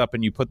runs up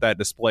and you put that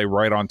display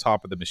right on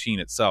top of the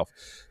machine itself.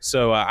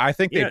 So I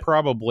think they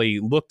probably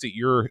looked at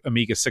your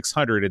Amiga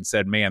 600 and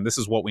said, man, this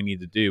is what we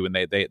need to do, and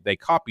they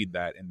copied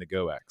that in the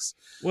GoX.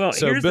 Well,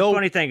 so here's the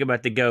funny thing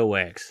about the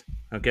GoX,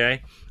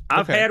 okay?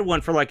 I've had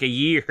one for like a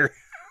year.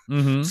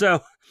 Mm-hmm.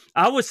 So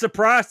I was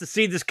surprised to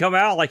see this come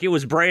out like it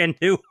was brand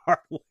new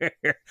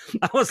hardware.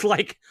 I was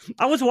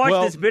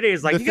watching this video.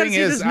 It's like, you gotta see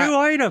this new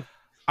item.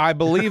 I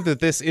believe that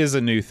this is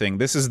a new thing.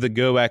 This is the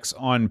GoX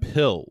on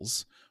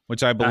pills,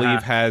 which I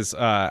believe has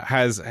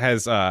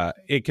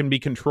it can be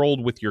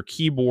controlled with your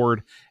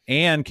keyboard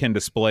and can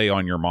display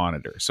on your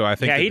monitor. So I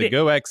think that the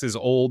GoX is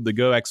old. The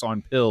GoX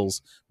on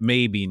pills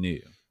may be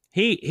new.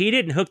 He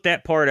didn't hook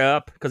that part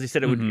up because he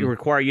said it would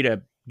require you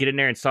to get in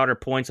there and solder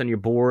points on your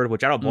board,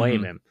 which I don't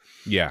blame him.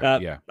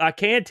 Yeah. I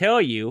can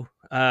tell you,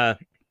 the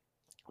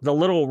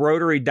little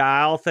rotary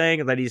dial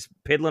thing that he's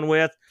piddling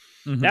with,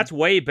 that's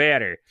way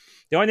better.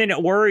 The only thing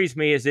that worries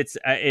me is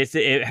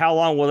how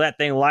long will that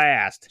thing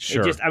last?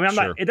 Sure.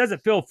 It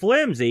doesn't feel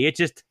flimsy. It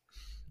just,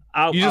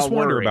 you just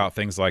wonder about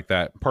things like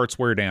that. Parts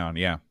wear down.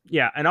 Yeah.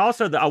 Yeah. And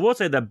also I will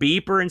say the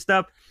beeper and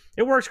stuff,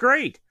 it works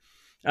great.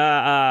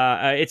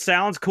 It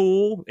sounds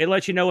cool. It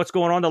lets you know what's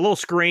going on. The little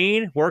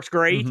screen works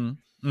great.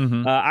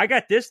 I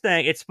got this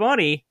thing. It's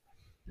funny.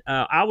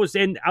 I was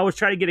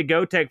trying to get a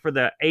Gotek for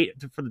the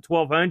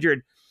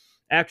 1200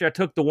 after I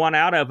took the one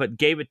out of it,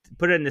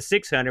 put it in the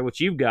 600, which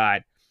you've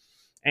got.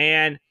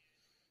 And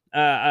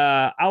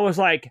I was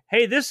like,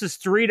 hey, this is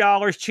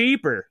 $3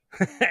 cheaper.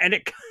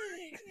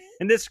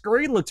 and this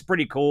screen looks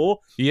pretty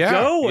cool. Yeah.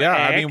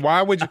 I mean,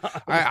 why would you?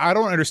 I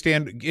don't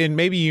understand. And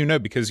maybe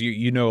because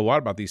you know a lot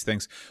about these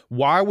things.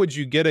 Why would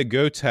you get a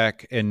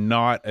Gotek and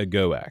not a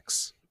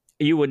GoX?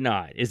 You would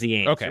not, is the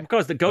answer. Okay.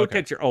 Because the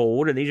Gotex are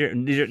old, and these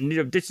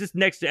are this is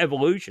next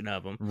evolution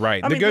of them.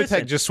 Right. The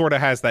Gotek just sort of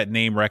has that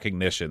name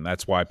recognition.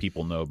 That's why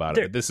people know about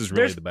it. But this is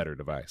really the better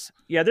device.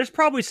 Yeah, there's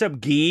probably some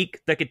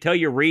geek that could tell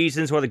you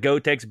reasons why the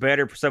Gotek's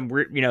better for some,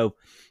 I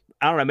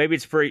don't know, maybe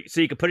it's so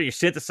you can put it in your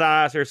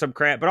synthesizer or some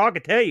crap. But all I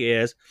can tell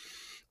you is,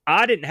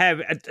 I didn't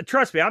have,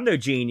 trust me, I'm no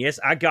genius.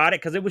 I got it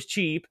because it was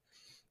cheap.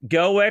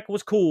 GoX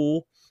was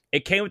cool.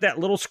 It came with that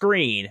little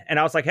screen, and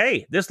I was like,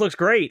 hey, this looks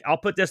great. I'll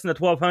put this in the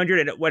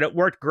 1200, and when it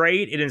worked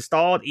great. It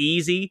installed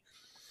easy.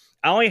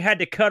 I only had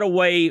to cut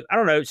away,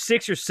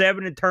 6 or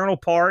 7 internal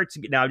parts.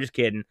 No, I'm just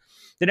kidding.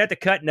 Didn't have to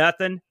cut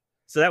nothing,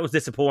 so that was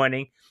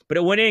disappointing. But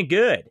it went in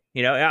good.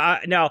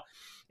 Now,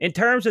 in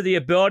terms of the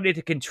ability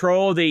to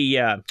control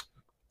the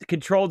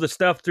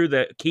stuff through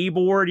the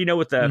keyboard,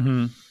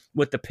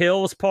 with the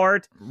pills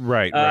part.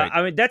 Right.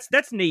 I mean,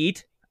 that's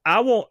neat. I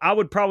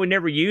would probably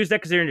never use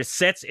that because they're in the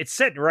sets. It's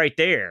sitting right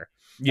there.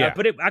 Yeah.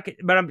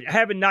 But I'm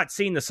having not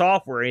seen the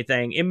software or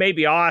anything. It may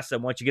be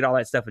awesome once you get all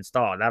that stuff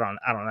installed. I don't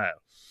know.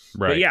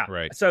 Right. But yeah.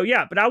 Right. So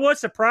yeah, but I was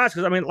surprised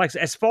because I mean, like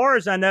as far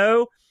as I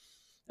know,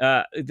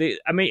 and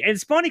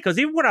it's funny because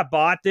even when I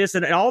bought this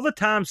and all the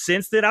time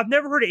since then, I've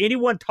never heard of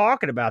anyone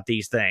talking about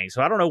these things.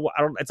 So I don't know.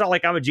 It's not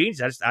like I'm a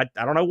genius. I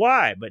don't know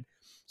why. But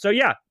so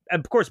yeah,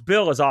 of course,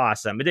 Bill is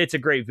awesome. It's a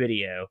great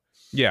video.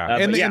 Yeah,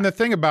 and the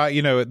thing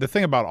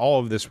about all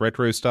of this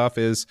retro stuff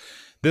is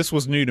this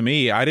was new to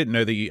me. I didn't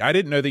know that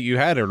you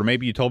had it, or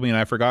maybe you told me and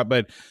I forgot.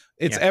 But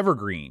it's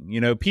evergreen.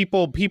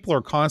 People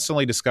are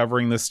constantly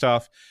discovering this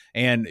stuff,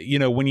 and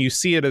when you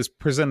see it as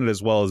presented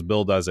as well as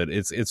Bill does it,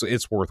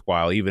 it's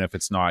worthwhile, even if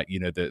it's not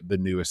the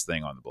newest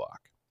thing on the block.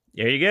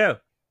 There you go.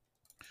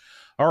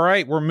 All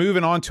right, we're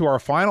moving on to our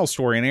final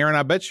story, and Aaron,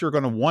 I bet you're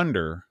going to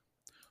wonder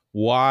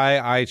why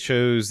I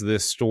chose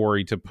this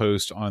story to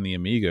post on the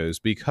Amigos,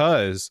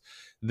 because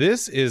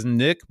this is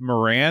Nick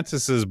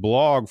Morantis's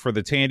blog for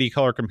the Tandy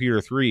Color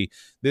Computer 3.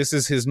 This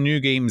is his new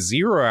game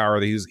 0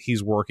 Hour that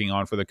he's working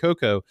on for the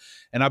Coco.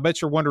 And I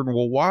bet you're wondering,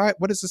 well,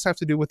 what does this have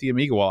to do with the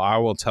Amiga? Well, I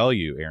will tell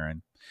you,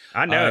 Aaron.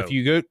 I know.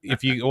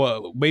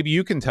 Well, maybe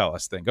you can tell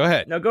us then. Go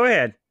ahead. No, go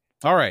ahead.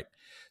 All right.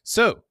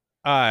 So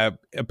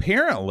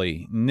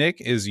apparently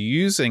Nick is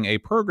using a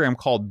program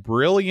called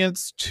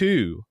Brilliance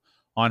 2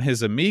 on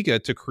his Amiga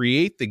to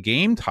create the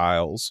game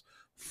tiles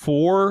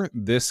for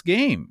this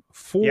game,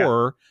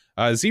 for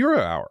 0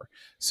 Hour.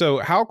 So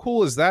how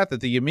cool is that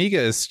the Amiga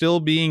is still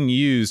being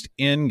used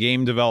in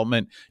game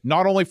development,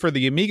 not only for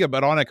the Amiga,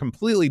 but on a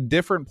completely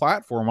different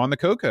platform on the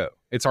Coco?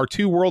 It's our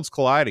two worlds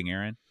colliding,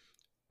 Aaron.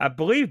 I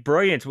believe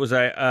Brilliance was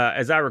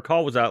as I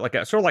recall, was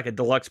sort of like a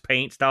deluxe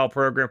paint style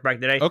program back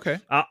in the day. Okay.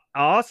 I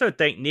also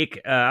think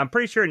Nick, I'm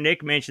pretty sure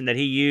Nick mentioned that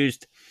he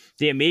used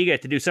the Amiga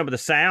to do some of the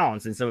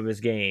sounds in some of his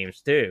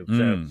games too.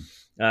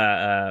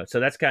 So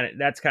that's kind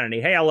of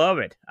neat. Hey, I love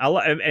it.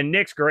 And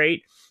Nick's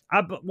great.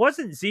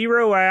 Wasn't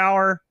 0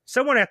 Hour,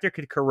 someone out there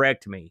could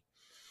correct me,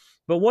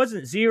 but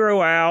wasn't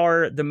 0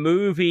 Hour the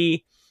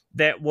movie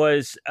that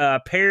was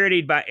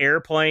parodied by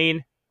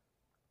Airplane?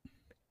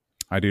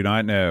 I do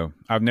not know.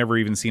 I've never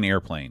even seen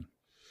Airplane.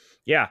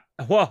 Yeah.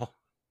 Whoa.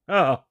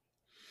 Oh,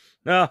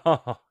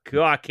 God,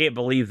 I can't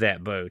believe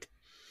that, Boat.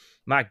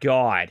 My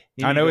God.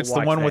 I know it's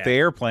the one with the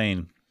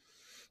airplane.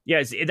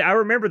 Yes, I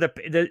remember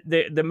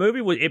the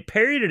movie was, it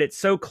parodied it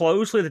so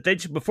closely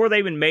that before they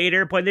even made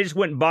Airplane, they just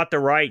went and bought the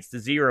rights to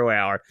 0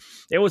 Hour.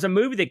 It was a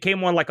movie that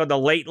came on like on the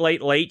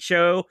Late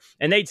Show,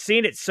 and they'd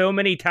seen it so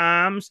many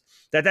times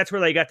that's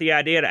where they got the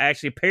idea to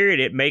actually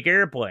parody it and make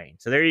Airplane.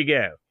 So there you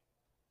go.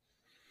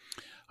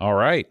 All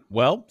right.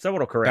 Well, someone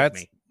will correct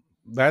me.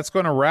 That's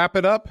going to wrap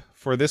it up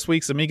for this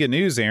week's Amiga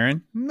News,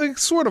 Aaron.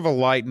 It's sort of a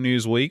light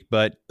news week,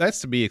 but that's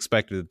to be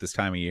expected at this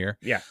time of year.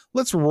 Yeah.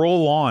 Let's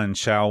roll on,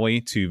 shall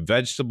we, to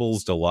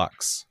Vegetables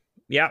Deluxe.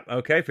 Yeah.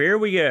 Okay. Here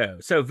we go.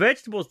 So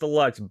Vegetables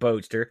Deluxe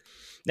Boatster.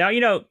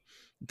 Now,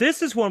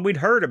 this is one we'd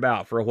heard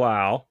about for a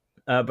while,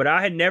 but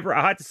I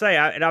have to say,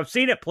 and I've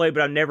seen it played,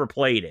 but I've never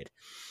played it.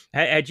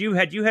 Had you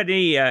had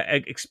any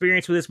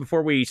experience with this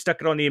before we stuck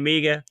it on the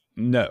Amiga?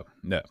 No.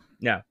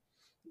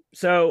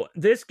 So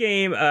this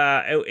game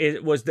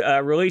it was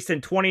released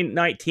in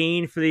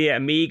 2019 for the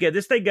Amiga.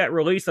 This thing got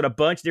released on a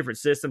bunch of different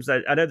systems.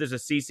 I know there's a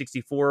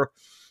C64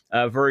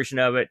 version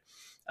of it.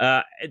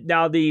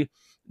 Now the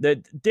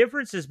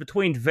differences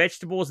between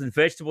Vegetables and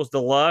Vegetables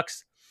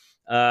Deluxe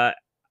are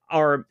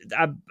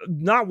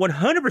not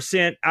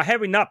 100%. I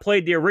haven't not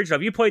played the original.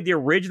 Have you played the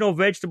original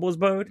Vegetables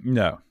mode?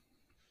 No,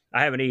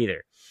 I haven't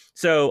either.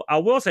 So I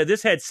will say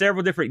this had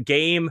several different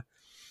game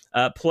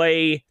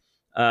play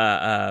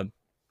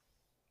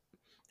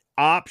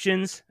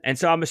options, and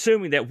so I'm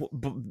assuming that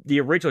the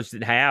originals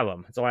didn't have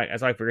them. That's all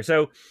I figure.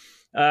 So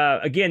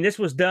again, this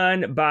was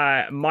done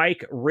by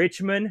Mike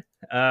Richman,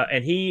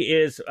 and he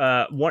is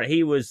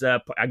he was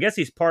I guess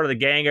he's part of the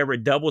gang over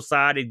at Double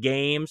Sided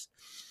Games,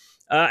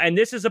 and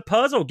this is a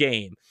puzzle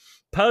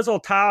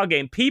tile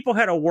game. People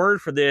had a word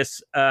for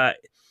this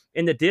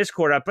in the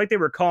Discord. I think they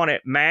were calling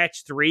it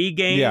Match 3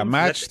 games. Yeah,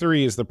 Match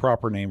 3 is the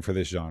proper name for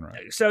this genre.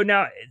 So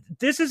now,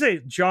 this is a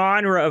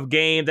genre of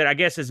game that I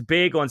guess is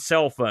big on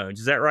cell phones.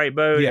 Is that right,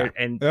 Bo? Yeah.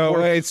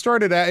 It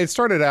started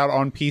out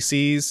on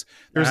PCs.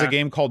 There's a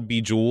game called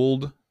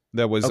Bejeweled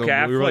that was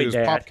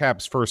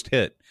PopCap's first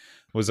hit.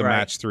 Was a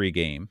Match 3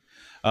 game.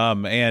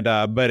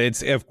 But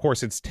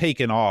it's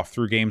taken off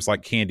through games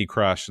like Candy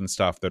Crush and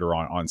stuff that are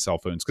on cell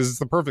phones, because it's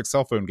the perfect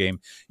cell phone game.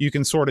 You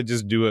can sort of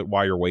just do it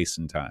while you're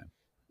wasting time.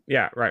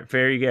 Yeah, right.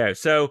 There you go.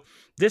 So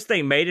this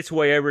thing made its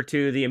way over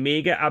to the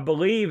Amiga. I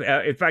believe,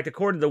 in fact,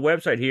 according to the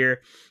website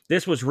here,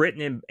 this was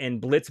written in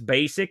Blitz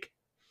Basic,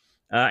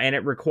 and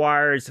it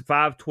requires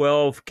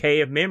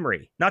 512K of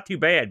memory. Not too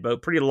bad,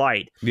 but pretty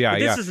light. Yeah,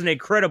 this is an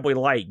incredibly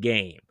light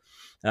game,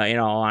 in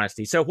all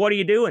honesty. So what do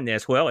you do in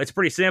this? Well, it's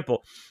pretty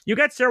simple. You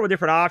got several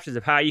different options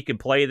of how you can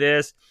play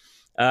this.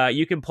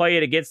 You can play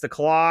it against the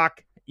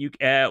clock,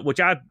 which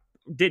I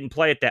didn't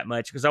play it that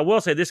much, because I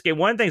will say this game,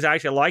 one of the things I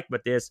actually like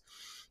about this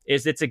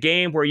is it's a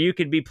game where you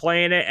can be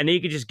playing it and then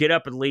you can just get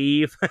up and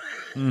leave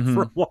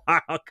for a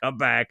while, come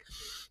back.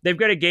 They've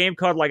got a game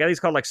called I think it's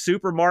called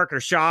supermarket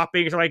or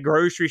shopping, or something like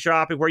grocery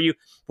shopping, where you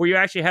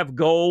actually have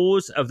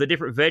goals of the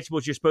different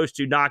vegetables you're supposed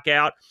to knock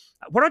out.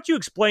 Why don't you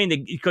explain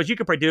because you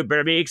can probably do it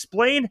better. I mean,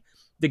 explain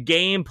the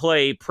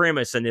gameplay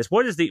premise in this.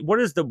 How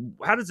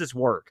does this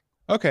work?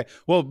 Okay.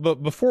 Well,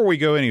 but before we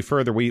go any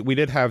further, we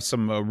did have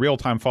some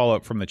real-time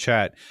follow-up from the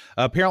chat.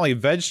 Apparently,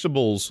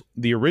 Vegetables,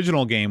 the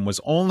original game,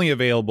 was only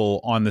available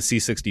on the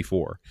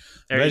C64.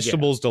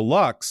 Vegetables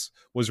Deluxe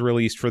was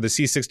released for the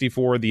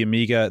C64, the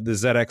Amiga, the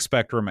ZX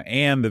Spectrum,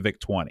 and the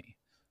VIC-20.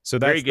 So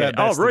that's very good.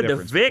 That's the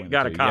VIC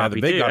got a copy. Yeah,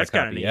 the VIC too. got That's a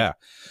copy. Neat. Yeah.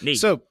 Neat.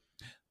 So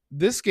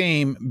this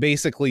game,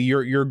 basically,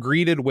 you're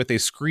greeted with a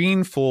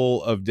screen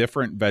full of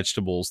different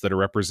vegetables that are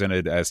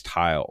represented as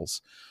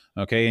tiles.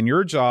 Okay, and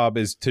your job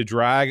is to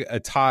drag a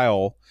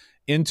tile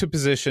into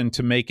position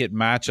to make it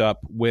match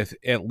up with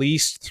at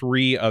least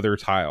 3 other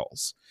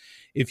tiles.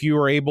 If you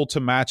are able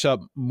to match up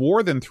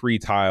more than 3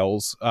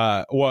 tiles,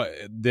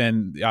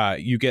 then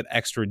you get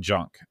extra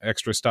junk,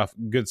 extra stuff,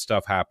 good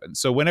stuff happens.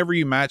 So whenever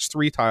you match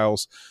 3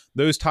 tiles,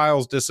 those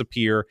tiles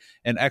disappear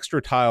and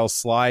extra tiles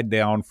slide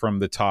down from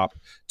the top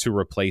to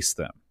replace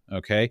them.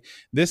 Okay,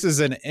 this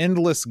is an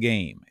endless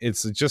game.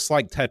 It's just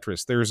like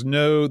Tetris. There's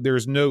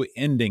no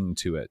ending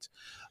to it.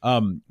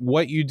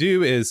 What you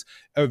do is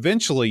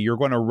eventually you're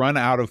going to run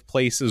out of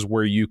places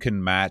where you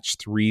can match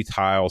 3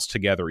 tiles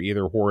together,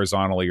 either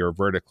horizontally or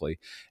vertically.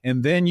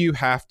 And then you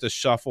have to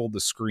shuffle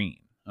the screen.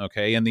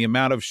 Okay. And the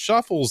amount of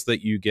shuffles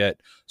that you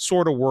get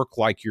sort of work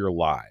like your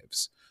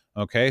lives.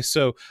 Okay.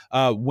 So,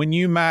 when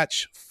you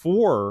match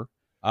 4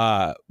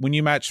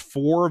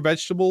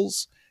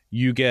 vegetables,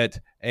 you get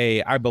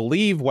I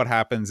believe what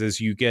happens is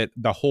you get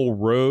the whole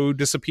row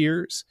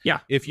disappears. Yeah.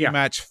 If you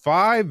match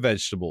 5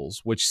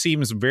 vegetables, which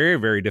seems very,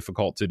 very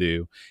difficult to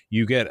do,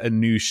 you get a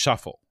new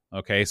shuffle.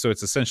 Okay. So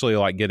it's essentially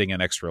like getting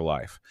an extra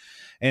life.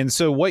 And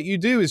so what you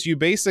do is you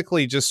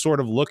basically just sort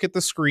of look at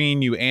the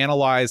screen, you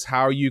analyze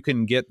how you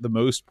can get the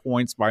most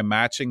points by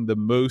matching the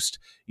most,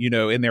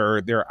 and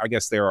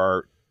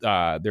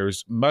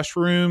there's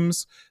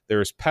mushrooms,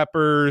 there's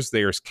peppers,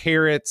 there's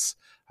carrots.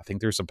 I think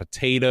there's a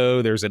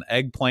potato, there's an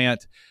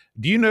eggplant.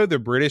 Do you know the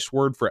British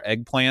word for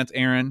eggplant,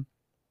 Aaron?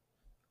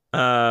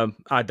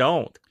 I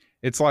don't.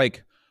 It's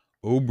like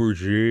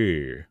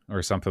aubergine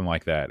or something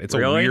like that. It's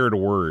really? a weird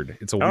word.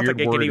 It's a weird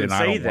word, and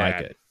I don't like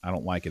it. I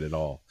don't like it at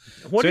all.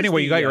 So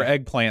anyway, you got your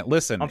eggplant.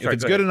 Listen, if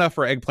it's good enough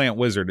for Eggplant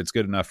Wizard, it's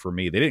good enough for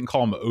me. They didn't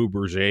call him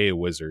aubergine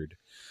wizard.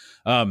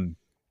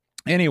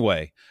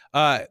 Anyway,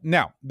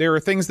 now there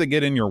are things that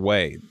get in your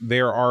way.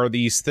 There are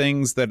these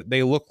things that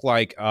they look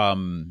like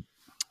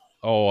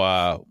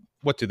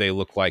what do they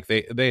look like?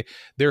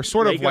 They're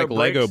sort of like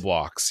Lego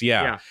blocks.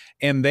 Yeah.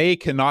 And they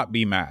cannot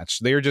be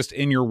matched. They're just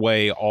in your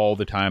way all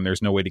the time.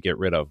 There's no way to get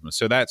rid of them.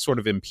 So that sort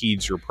of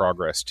impedes your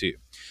progress too.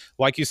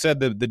 Like you said,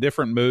 the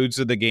different modes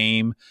of the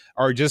game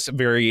are just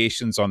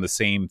variations on the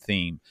same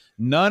theme.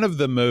 None of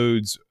the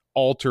modes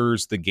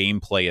alters the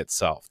gameplay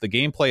itself. The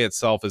gameplay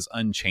itself is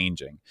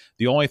unchanging.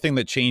 The only thing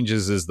that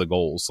changes is the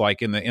goals.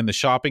 Like in the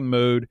shopping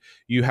mode,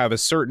 you have a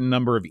certain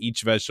number of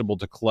each vegetable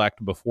to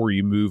collect before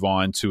you move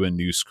on to a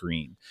new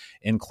screen.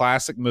 In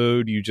classic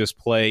mode, you just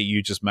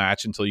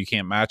match until you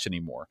can't match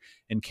anymore.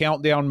 In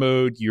countdown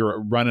mode,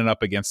 you're running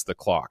up against the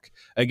clock.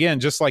 Again,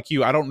 just like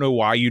you, I don't know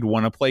why you'd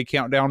want to play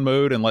countdown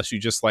mode unless you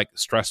just like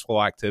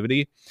stressful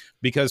activity,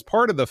 because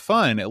part of the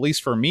fun, at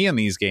least for me in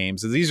these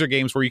games, is these are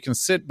games where you can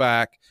sit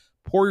back,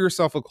 pour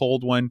yourself a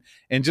cold one,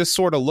 and just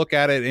sort of look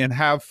at it and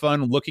have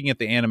fun looking at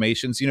the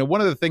animations. One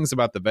of the things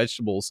about the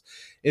vegetables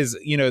is,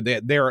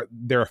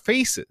 their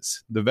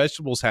faces. The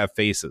vegetables have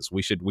faces.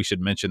 We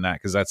should mention that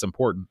because that's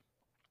important.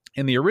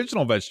 In the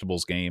original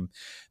Vegetables game,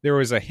 there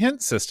was a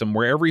hint system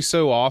where every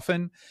so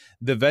often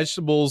the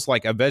vegetables,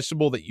 like a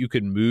vegetable that you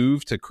could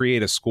move to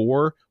create a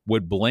score,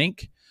 would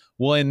blink.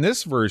 Well, in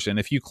this version,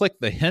 if you click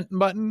the hint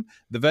button,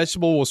 the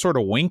vegetable will sort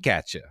of wink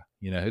at you.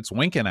 It's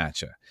winking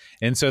at you.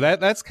 And so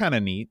that's kind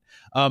of neat.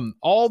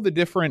 All the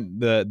different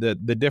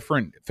the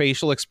different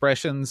facial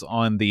expressions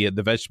on the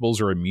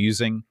vegetables are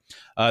amusing.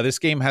 This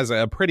game has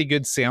a pretty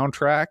good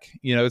soundtrack.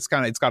 It's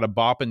got a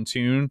bopping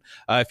tune.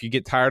 If you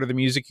get tired of the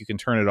music, you can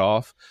turn it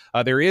off.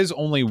 There is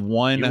only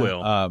one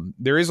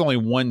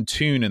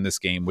tune in this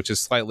game, which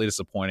is slightly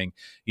disappointing.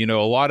 A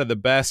lot of the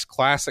best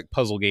classic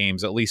puzzle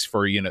games, at least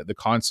for the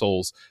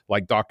consoles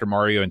like Dr.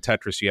 Mario and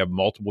Tetris, you have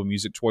multiple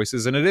music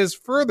choices, and it is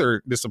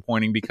further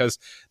disappointing because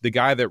the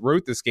guy that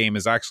wrote this game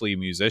is actually a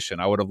musician.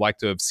 I would have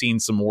liked to have seen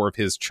some more of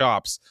his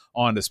chops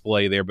on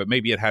display there, but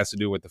maybe it has to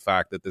do with the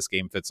fact that this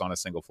game fits on a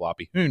single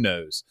floppy. Who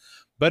knows?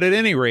 But at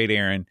any rate,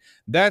 Aaron,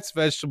 that's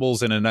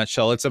Vegetables in a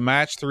nutshell. It's a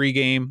match 3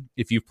 game.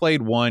 If you've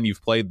played one,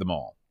 you've played them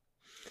all.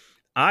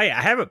 I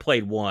haven't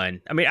played one.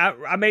 I mean,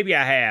 I maybe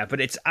I have,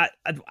 but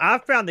I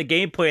found the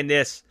gameplay in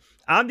this.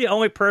 I'm the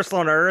only person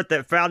on earth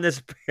that found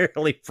this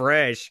fairly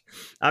fresh.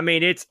 I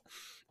mean,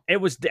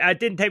 It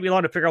didn't take me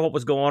long to figure out what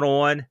was going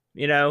on.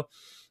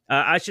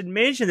 I should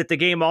mention that the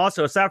game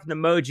also, aside from the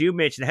modes you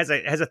mentioned, has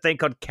a thing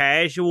called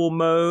casual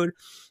mode.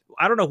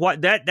 I don't know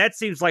what that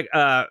seems like.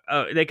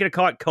 They could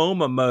call it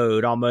coma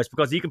mode almost,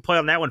 because you can play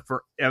on that one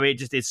for. I mean,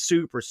 it's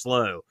super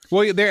slow.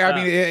 Well,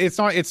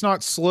 it's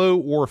not slow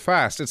or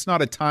fast. It's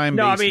not a time.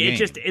 No, I mean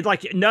it's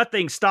like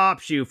nothing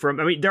stops you from.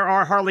 I mean, there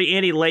are hardly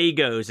any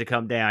Legos that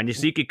come down.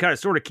 So you can kind of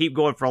sort of keep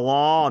going for a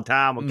long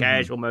time with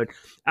casual mode.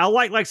 I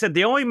like I said,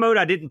 the only mode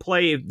I didn't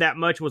play that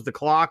much was the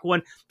clock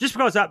one, just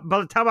because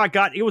by the time I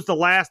got it was the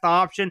last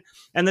option,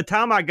 and the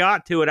time I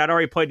got to it, I'd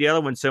already played the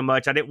other one so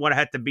much I didn't want to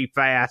have to be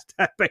fast.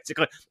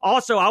 Basically,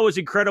 also I was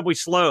incredibly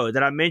slow.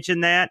 Did I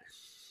mention that?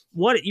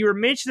 What you were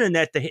mentioning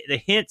that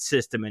the hint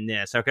system in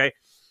this, okay?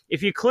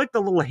 If you click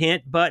the little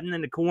hint button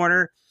in the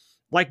corner,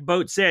 like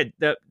Boat said,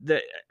 the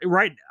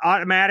right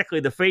automatically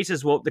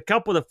the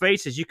couple of the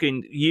faces you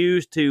can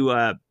use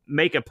to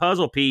make a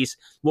puzzle piece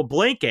will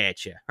blink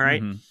at you,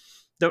 right? Mm-hmm.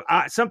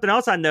 Something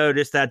else I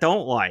noticed that I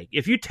don't like.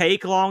 If you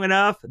take long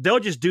enough, they'll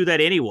just do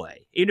that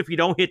anyway, even if you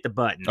don't hit the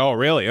button. Oh,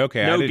 really?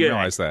 Okay, no I didn't good.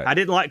 realize that. I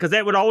didn't like, because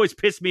that would always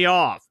piss me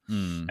off,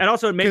 and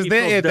also it made me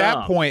feel at dumb.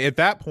 At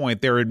that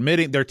point,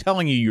 they're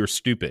telling you you're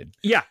stupid.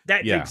 Yeah,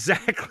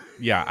 exactly.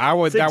 Yeah,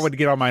 that would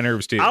get on my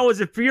nerves too. I was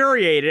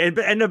infuriated,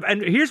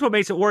 and here's what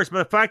makes it worse: but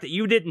the fact that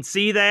you didn't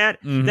see that,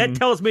 that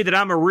tells me that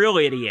I'm a real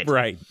idiot.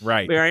 Right,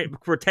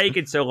 for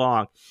taking so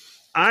long.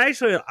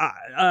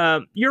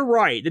 You're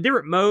right. The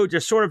different modes are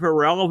sort of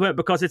irrelevant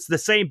because it's the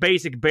same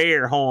basic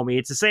bear, homie.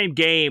 It's the same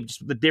game,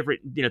 just with a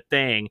different,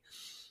 thing.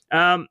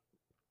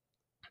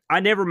 I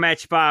never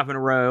matched 5 in a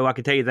row. I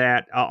can tell you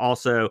that.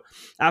 Also,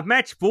 I've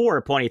matched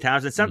 4 plenty of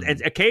times,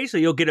 and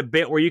occasionally you'll get a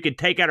bit where you can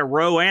take out a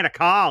row and a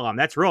column.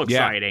 That's real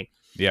exciting.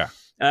 Yeah.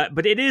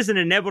 But it is an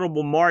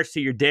inevitable march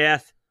to your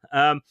death.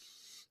 I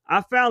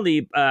found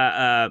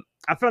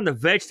the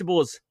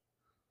vegetables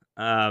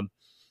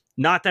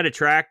not that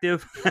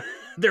attractive.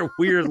 They're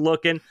weird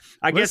looking.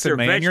 I guess they're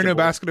vegetables. You're no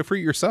basket of fruit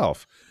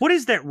yourself. What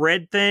is that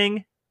red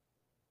thing?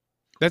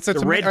 That's a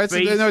tomato.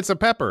 No, it's a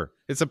pepper.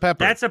 It's a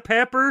pepper. That's a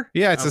pepper?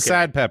 Yeah, it's a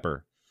sad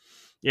pepper.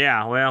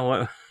 Yeah,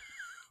 well,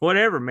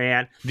 whatever,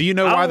 man. Do you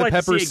know why the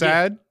pepper's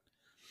sad?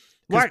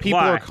 Because people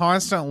are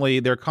constantly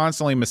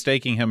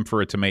mistaking him for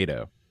a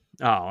tomato.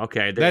 Oh,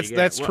 okay.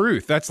 That's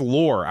truth. That's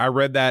lore. I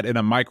read that in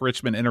a Mike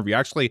Richmond interview.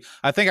 Actually,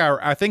 I take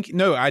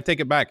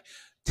it back.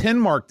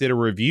 Tenmark did a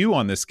review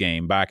on this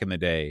game back in the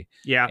day.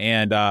 Yeah.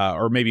 And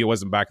or maybe it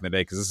wasn't back in the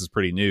day because this is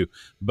pretty new.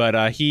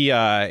 But he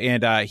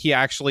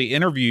actually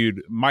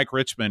interviewed Mike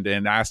Richmond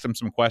and asked him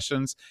some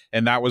questions,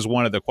 and that was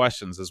one of the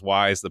questions: is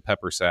why is the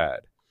pepper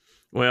sad?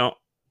 Well,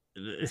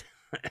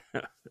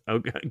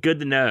 okay, good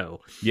to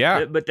know.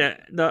 Yeah. But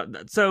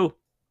so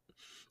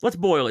let's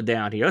boil it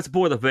down here. Let's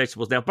boil the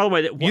vegetables down. By the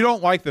way, you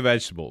don't like the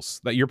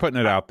vegetables. That you're putting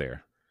it out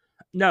there.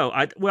 No,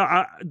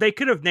 they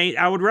could have named.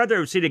 I would rather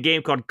have seen a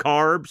game called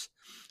Carbs,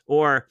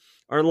 or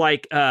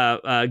like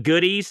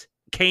Goodies,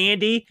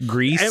 Candy,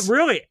 Grease. And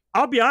really,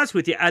 I'll be honest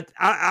with you.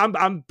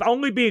 I'm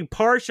only being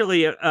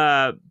partially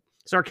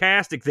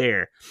sarcastic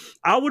there.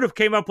 I would have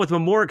came up with a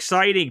more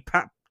exciting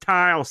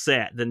tile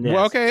set than this.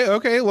 Well,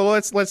 okay. Well,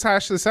 let's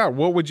hash this out.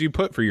 What would you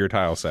put for your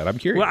tile set? I'm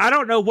curious. Well, I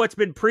don't know what's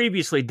been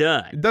previously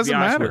done. It doesn't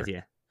matter. With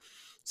you.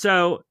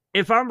 So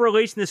if I'm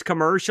releasing this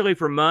commercially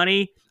for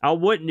money, I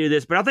wouldn't do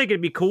this, but I think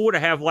it'd be cool to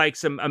have like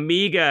some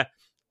Amiga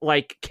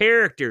like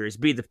characters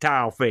be the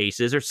tile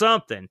faces or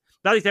something.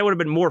 I think that would have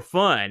been more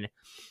fun.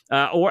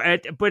 But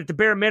at the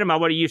bare minimum, I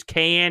would have used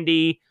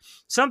candy,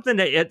 something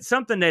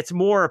that's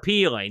more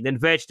appealing than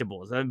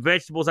vegetables.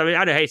 Vegetables, I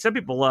mean, hey, some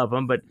people love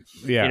them, but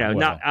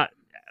not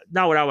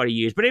what I would have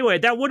used. But anyway,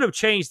 that would have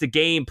changed the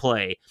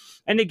gameplay.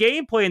 And the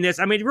gameplay in this,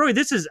 I mean, really,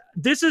 this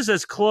is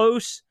as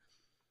close.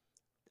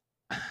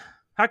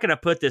 How can I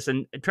put this?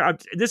 And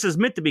this is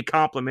meant to be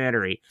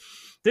complimentary.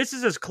 This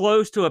is as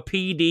close to a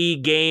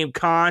PD game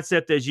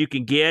concept as you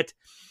can get,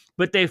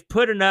 but they've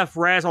put enough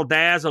razzle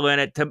dazzle in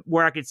it to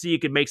where I can see you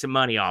could make some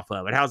money off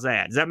of it. How's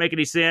that? Does that make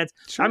any sense?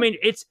 Sure. I mean,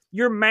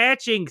 you're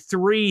matching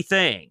 3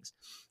 things.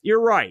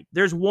 You're right.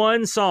 There's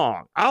one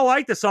song. I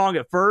liked the song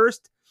at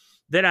first,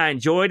 then I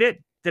enjoyed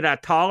it, then I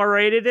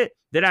tolerated it,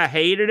 then I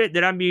hated it,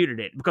 then I muted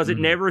it because it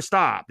never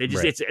stopped.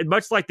 It's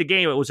much like the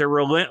game. It was a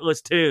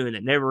relentless tune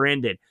that never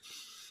ended.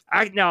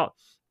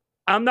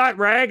 I'm not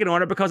ragging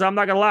on it because I'm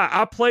not going to lie.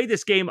 I played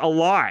this game a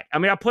lot. I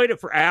mean, I played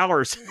it for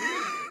hours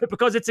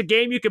because it's a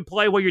game you can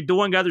play while you're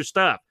doing other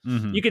stuff.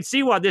 Mm-hmm. You can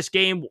see why this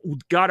game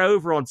got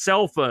over on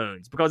cell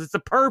phones because it's the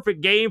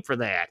perfect game for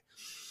that.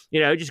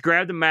 Just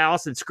grab the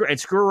mouse and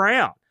screw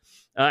around.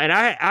 And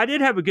I did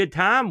have a good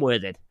time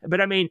with it.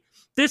 But I mean,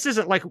 this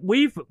isn't like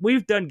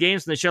we've done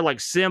games on the show like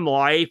Sim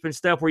Life and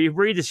stuff where you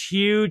read this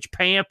huge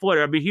pamphlet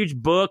or a huge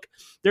book.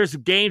 There's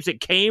games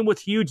that came with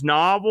huge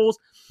novels.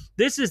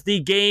 This is the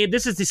game.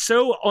 This is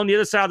so on the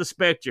other side of the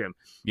spectrum.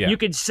 Yeah. You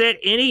can set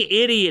any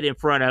idiot in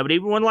front of it,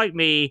 even one like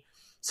me,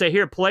 say,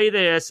 here, play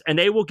this, and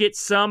they will get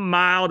some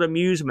mild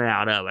amusement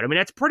out of it. I mean,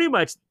 that's pretty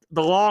much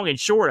the long and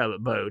short of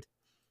it, Bode.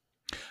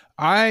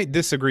 I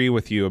disagree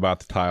with you about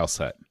the tile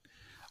set.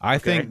 I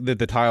think that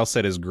the tile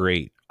set is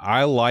great.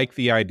 I like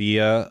the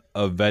idea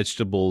of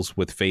vegetables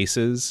with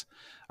faces.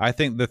 I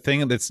think the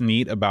thing that's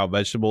neat about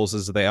vegetables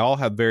is they all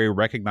have very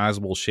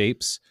recognizable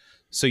shapes.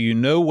 So you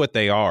know what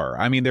they are.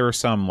 I mean, there are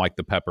some like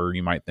the pepper,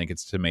 you might think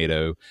it's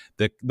tomato.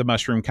 The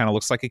mushroom kind of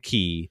looks like a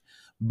key.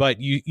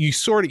 But you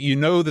sort of, you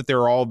know that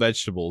they're all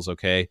vegetables,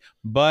 okay?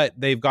 But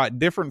they've got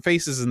different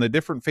faces, and the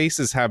different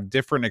faces have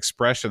different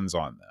expressions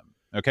on them,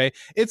 okay?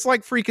 It's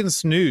like freaking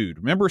Snood.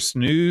 Remember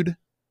Snood?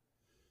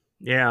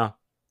 Yeah.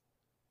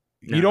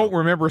 You don't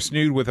remember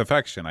Snood with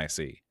affection, I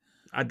see.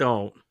 I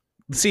don't.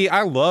 See,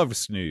 I love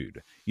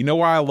Snood. You know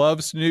why I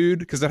love Snood?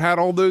 Because it had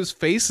all those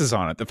faces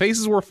on it. The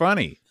faces were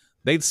funny.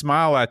 They'd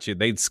smile at you.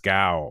 They'd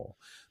scowl.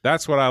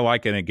 That's what I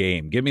like in a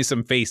game. Give me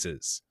some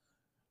faces.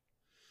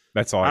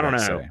 That's all I don't know.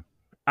 Say.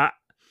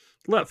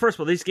 Look, first of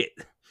all, these get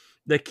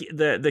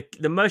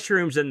the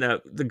mushrooms and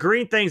the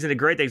green things and the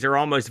gray things are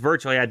almost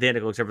virtually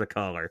identical except for the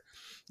color.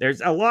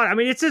 There's a lot. I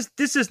mean,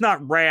 this is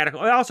not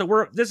radical.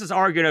 Also, this is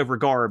arguing over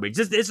garbage.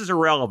 This is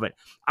irrelevant.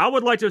 I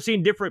would like to have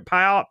seen different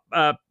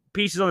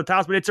pieces on the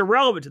tiles, but it's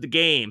irrelevant to the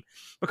game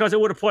because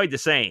it would have played the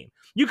same.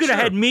 You could have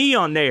had me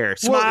on there,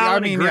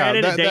 smiling and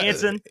grinning and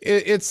dancing.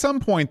 At some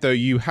point, though,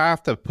 you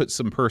have to put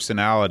some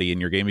personality in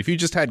your game. If you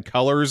just had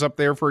colors up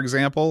there, for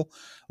example,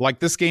 like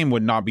this game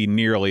would not be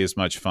nearly as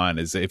much fun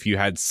as if you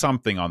had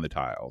something on the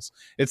tiles.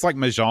 It's like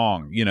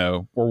Mahjong, you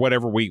know, or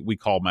whatever we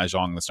call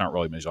Mahjong. That's not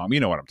really Mahjong. You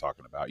know what I'm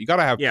talking about. You got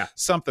to have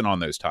something on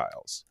those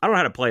tiles. I don't know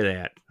how to play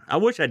that. I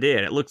wish I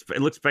did. It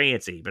looks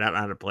fancy, but I don't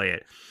know how to play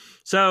it.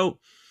 So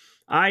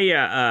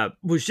I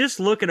was just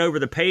looking over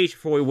the page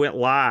before we went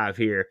live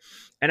here,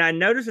 and I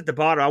noticed at the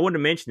bottom, I wanted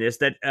to mention this,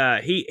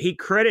 that he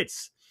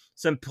credits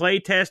some play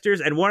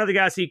testers, and one of the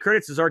guys he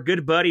credits is our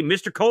good buddy,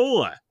 Mr.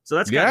 Cola. So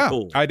that's kind of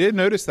cool. I did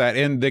notice that.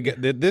 And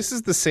this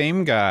is the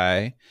same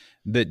guy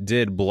that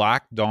did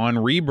Black Dawn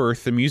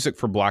Rebirth, the music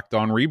for Black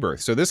Dawn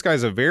Rebirth. So this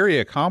guy's a very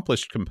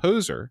accomplished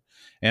composer.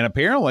 And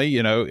apparently,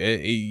 you know,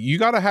 you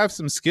got to have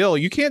some skill.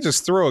 You can't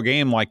just throw a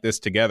game like this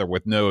together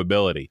with no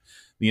ability.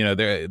 You know,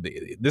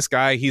 this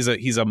guy, he's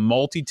a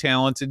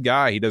multi-talented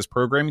guy. He does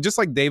programming just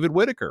like David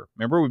Whitaker.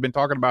 Remember, we've been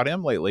talking about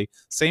him lately.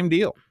 Same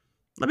deal.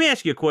 Let me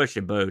ask you a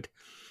question, Boat,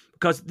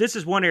 because this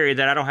is one area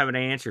that I don't have an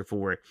answer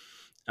for.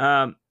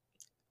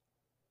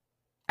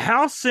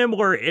 How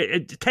similar,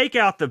 take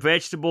out the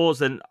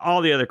vegetables and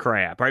all the other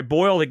crap, right?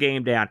 Boil the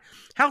game down.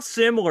 How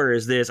similar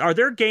is this? Are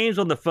there games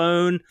on the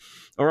phone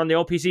or on the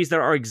old PCs that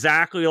are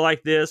exactly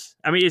like this?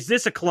 I mean, is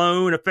this a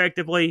clone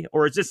effectively,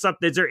 or is this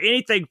something, is there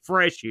anything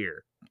fresh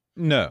here?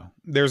 No,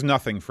 there's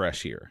nothing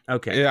fresh here.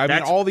 Okay. I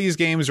mean, all these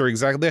games are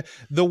exactly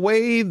the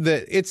way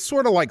that it's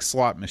sort of like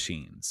slot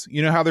machines.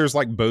 You know how there's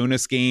like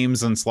bonus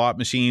games and slot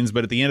machines,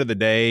 but at the end of the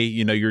day,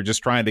 you know, you're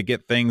just trying to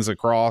get things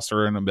across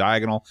or in a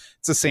diagonal.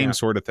 It's the same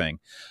sort of thing.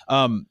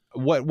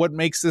 What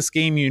makes this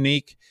game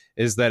unique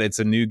is that it's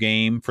a new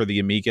game for the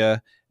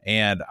Amiga,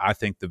 and I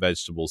think the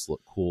vegetables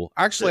look cool.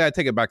 Actually, I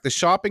take it back. The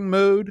shopping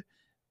mode,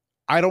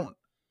 I don't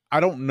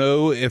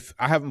know if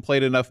I haven't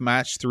played enough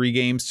match 3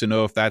 games to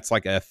know if that's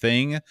like a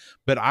thing,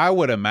 but I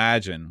would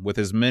imagine with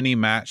as many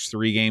match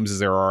 3 games as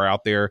there are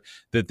out there,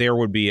 that there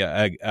would be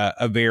a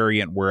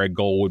variant where a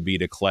goal would be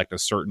to collect a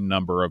certain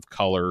number of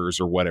colors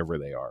or whatever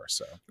they are.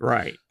 So,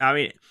 right. I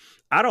mean,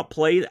 I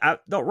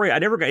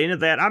never got into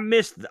that. I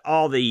missed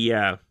all the,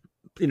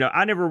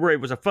 I never really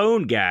was a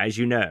phone guy, as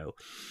you know.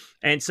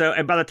 And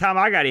by the time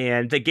I got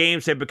in, the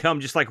games had become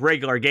just like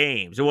regular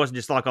games. It wasn't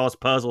just like all this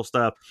puzzle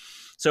stuff.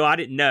 So I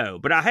didn't know,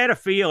 but I had a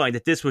feeling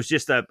that this was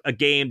just a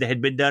game that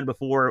had been done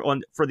before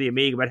for the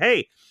Amiga. But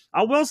hey,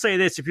 I will say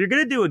this: if you're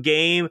going to do a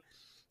game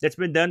that's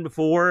been done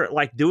before,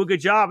 like, do a good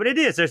job. And it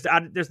is.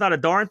 There's not a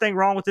darn thing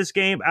wrong with this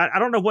game. I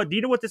don't know do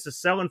you know what this is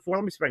selling for?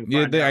 Let me see if I can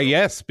find out.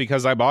 Yes,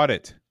 because I bought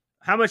it.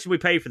 How much did we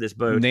pay for this,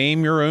 Boat?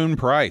 Name your own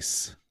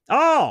price.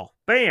 Oh,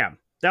 bam!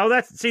 Now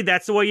that's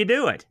the way you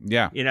do it.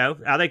 Yeah, you know,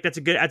 I think that's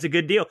a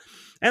good deal.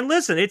 And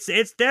listen, it's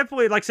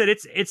definitely, like I said,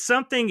 it's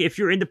something if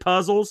you're into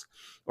puzzles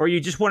or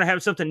you just want to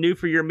have something new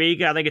for your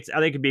Amiga. I think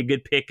it'd be a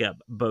good pickup,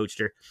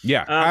 Boatster.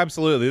 Yeah,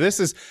 absolutely. This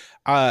is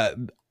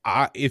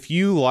if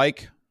you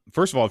like.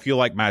 First of all, if you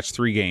like match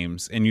 3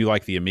 games and you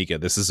like the Amiga,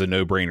 this is a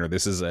no-brainer.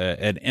 This is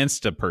an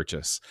insta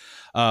purchase.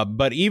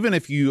 But even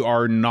if you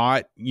are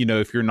not,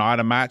 if you're not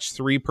a match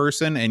 3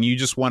 person and you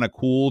just want a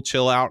cool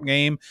chill out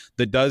game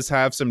that does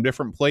have some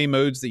different play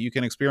modes that you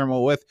can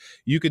experiment with,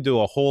 you could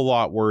do a whole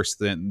lot worse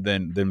than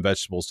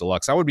Vegetables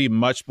Deluxe. I would be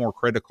much more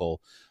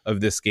critical of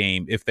this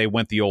game if they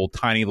went the old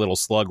tiny little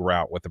slug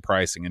route with the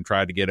pricing and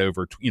tried to get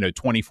over,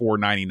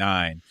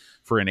 $24.99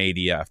 for an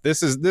ADF.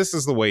 This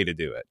is the way to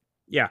do it.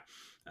 Yeah.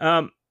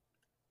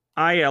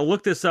 I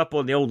looked this up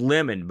on the old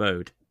Lemon,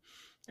 Boat,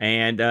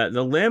 and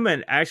the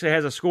Lemon actually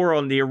has a score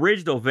on the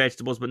original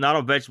Vegetables, but not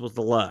on Vegetables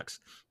Deluxe.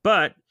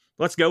 But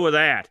let's go with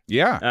that.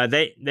 Yeah.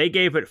 They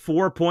gave it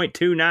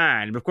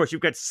 4.29. Of course,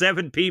 you've got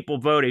 7 people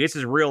voting. This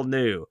is real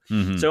new.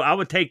 Mm-hmm. So I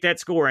would take that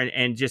score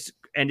and just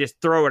and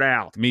just throw it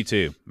out. Me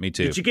too.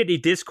 Did you get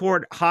any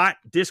hot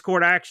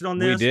Discord action on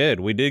this?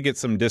 We did get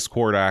some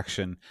Discord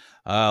action.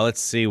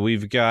 Let's see.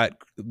 We've got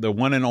the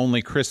one and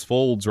only Chris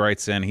Folds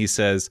writes in. He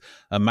says,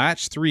 a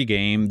match 3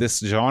 game. This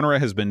genre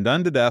has been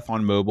done to death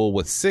on mobile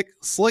with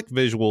slick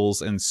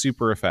visuals and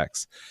super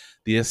effects.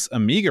 This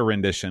Amiga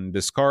rendition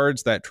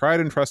discards that tried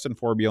and trusted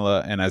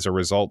formula and as a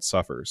result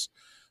suffers.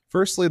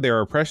 Firstly, there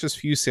are precious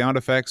few sound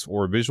effects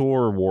or visual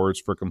rewards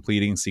for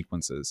completing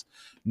sequences.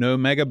 No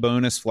mega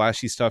bonus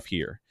flashy stuff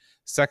here.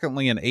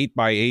 Secondly, an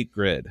 8x8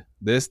 grid.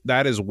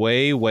 That is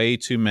way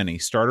too many.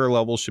 Starter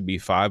levels should be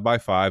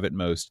 5x5 at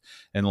most.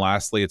 And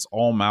lastly, it's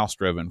all mouse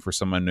driven for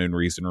some unknown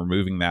reason,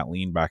 removing that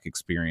lean back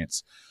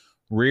experience.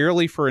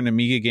 Rarely for an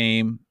Amiga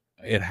game,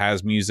 it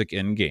has music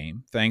in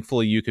game.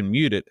 Thankfully, you can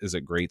mute it as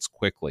it grates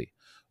quickly.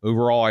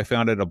 Overall, I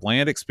found it a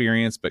bland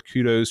experience, but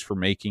kudos for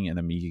making an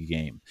Amiga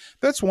game.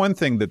 That's one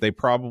thing that they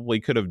probably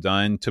could have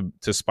done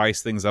to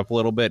spice things up a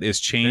little bit is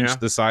change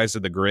the size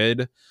of the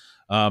grid.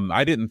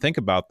 I didn't think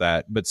about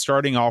that, but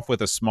starting off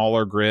with a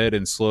smaller grid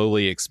and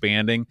slowly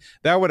expanding,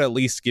 that would at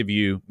least give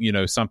you,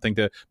 something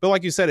to, but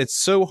like you said, it's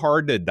so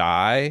hard to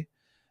die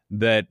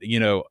that,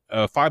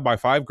 a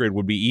 5x5 grid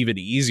would be even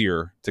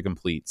easier to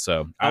complete.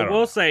 So I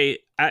will say,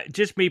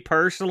 just me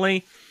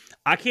personally,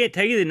 I can't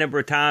tell you the number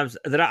of times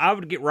that I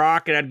would get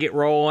rocking, I'd get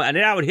rolling, and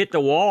then I would hit the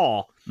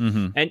wall.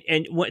 Mm-hmm. And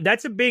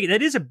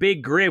that is a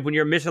big grid when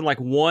you're missing like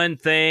one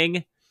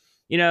thing,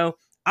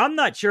 I'm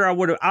not sure I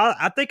would have.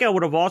 I think I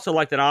would have also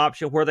liked an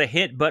option where the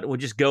hint button would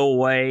just go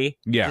away.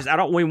 Yeah, I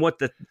don't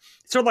want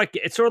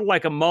it's sort of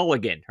like a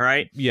mulligan,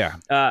 right? Yeah.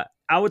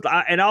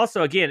 And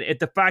also again,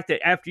 the fact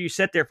that after you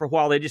sit there for a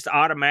while, they just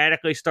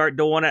automatically start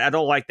doing it. I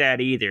don't like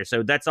that either.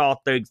 So that's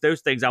all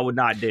those things I would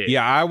not do.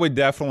 Yeah, I would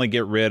definitely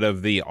get rid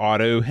of the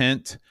auto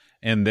hint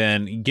and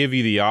then give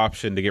you the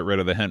option to get rid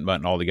of the hint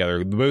button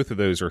altogether. Both of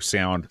those are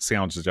sound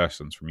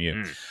suggestions from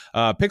you.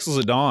 Pixels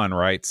at Dawn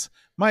writes,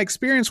 my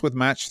experience with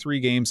Match 3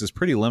 games is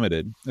pretty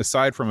limited,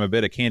 aside from a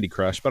bit of Candy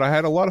Crush, but I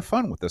had a lot of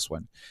fun with this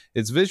one.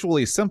 It's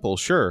visually simple,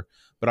 sure,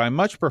 but I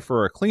much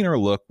prefer a cleaner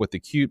look with the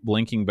cute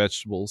blinking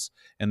vegetables,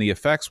 and the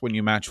effects when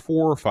you match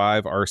 4 or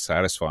 5 are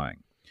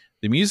satisfying.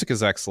 The music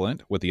is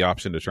excellent, with the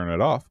option to turn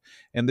it off,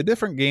 and the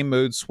different game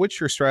modes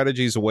switch your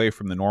strategies away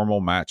from the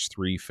normal Match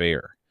 3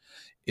 fare.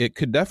 It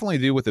could definitely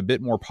do with a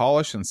bit more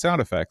polish and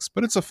sound effects,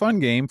 but it's a fun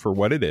game for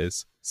what it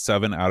is.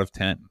 7 out of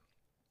 10.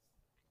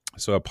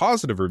 So a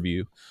positive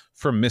review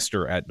from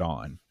Mr. at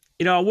Dawn.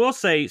 I will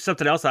say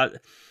something else.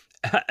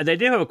 They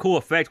do have a cool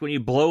effect when you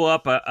blow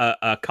up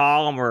a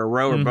column or a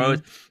row or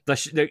both.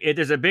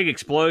 There's a big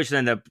explosion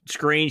and the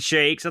screen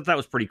shakes. I thought that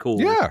was pretty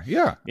cool.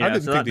 Yeah. I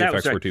didn't think the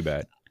effects were too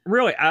bad.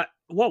 Really,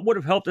 what would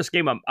have helped this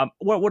game?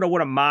 What would have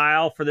won a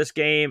mile for this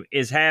game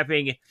is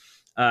having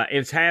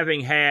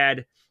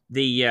had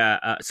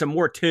the some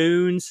more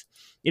tunes.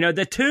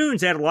 The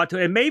tunes add a lot to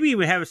it, and maybe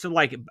even have some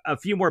like a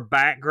few more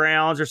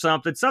backgrounds or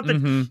something,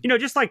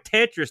 just like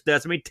Tetris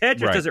does. I mean,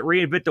 Tetris doesn't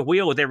reinvent the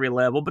wheel with every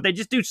level, but they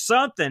just do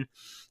something.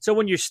 So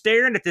when you're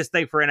staring at this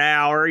thing for an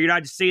hour, you're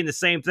not just seeing the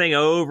same thing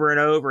over and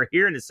over,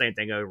 hearing the same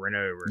thing over and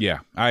over.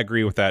 Yeah, I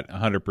agree with that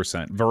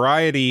 100%.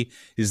 Variety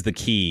is the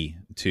key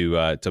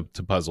to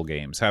puzzle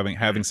games.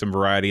 Having some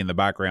variety in the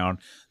background,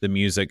 the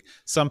music,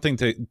 something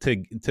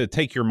to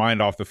take your mind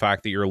off the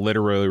fact that you're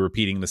literally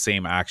repeating the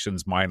same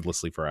actions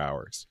mindlessly for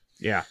hours.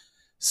 Yeah.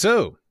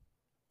 So,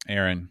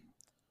 Aaron,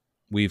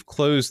 we've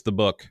closed the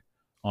book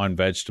on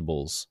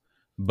vegetables,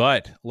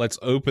 but let's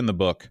open the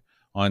book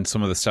on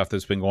some of the stuff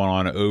that's been going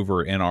on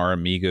over in our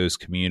Amigos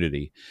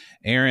community.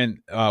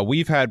 Aaron,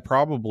 we've had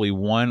probably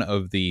one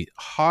of the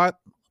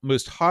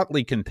most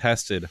hotly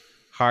contested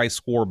high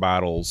score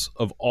battles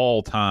of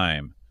all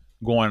time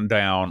going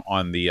down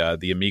on the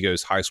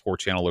Amigos high score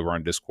channel over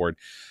on Discord.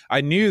 I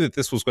knew that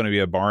this was going to be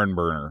a barn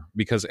burner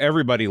because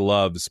everybody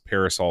loves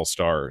Parasol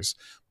Stars,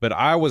 but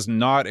I was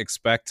not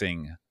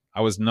expecting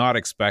a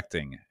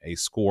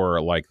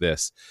score like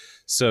this.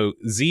 So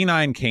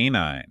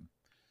Z9K9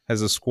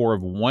 has a score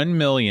of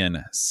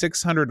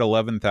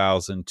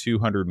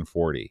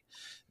 1,611,240.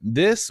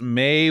 This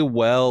may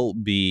well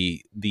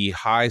be the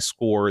high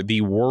score,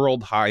 the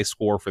world high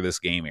score for this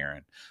game,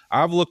 Aaron.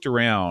 I've looked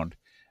around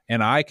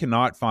and I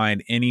cannot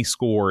find any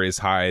score as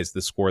high as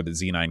the score that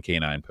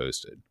Z9K9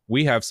 posted.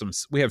 We have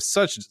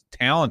such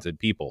talented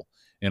people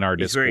in our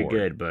Discord. Very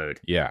good,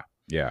 Bode. Yeah.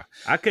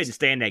 I couldn't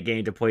stand that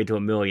game to play to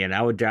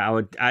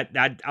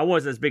 1,000,000. I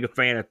wasn't as big a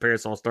fan of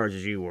Parasol Stars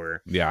as you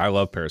were. Yeah, I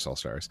love Parasol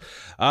Stars.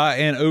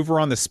 And over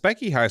on the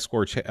Specky High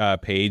Score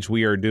page,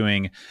 we are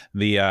doing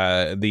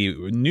the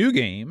new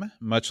game,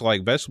 much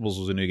like Vegetables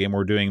was a new game.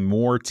 We're doing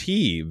More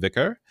Tea,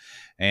 Vicar.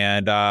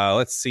 And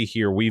let's see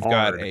here. We've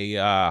got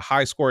a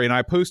high score, and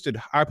I posted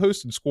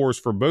scores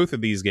for both of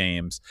these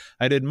games.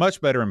 I did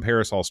much better in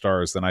Parasol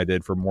Stars than I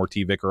did for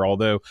Morty Vicar,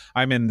 although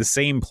I'm in the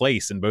same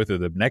place in both of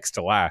them, next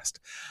to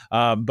last.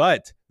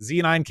 But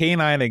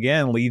Z9K9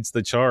 again leads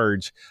the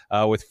charge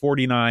with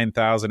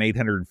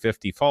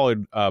 49,850,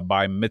 followed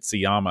by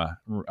Mitsuyama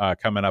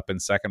coming up in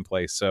second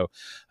place. So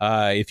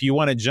if you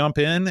want to jump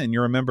in and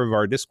you're a member of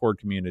our Discord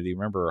community,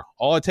 remember,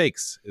 all it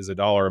takes is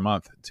 $1 a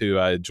month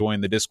to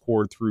join the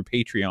Discord through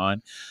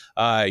Patreon.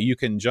 You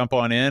can jump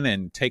on in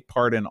and take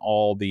part in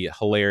all the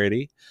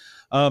hilarity.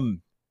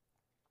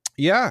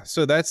 Yeah,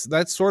 so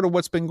that's sort of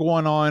what's been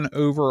going on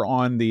over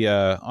on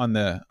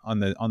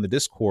the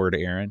Discord,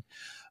 Aaron.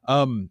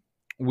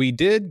 We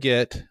did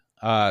get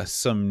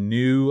some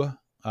new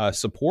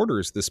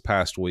supporters this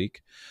past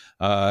week.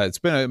 It's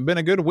been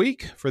a good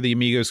week for the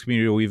Amigos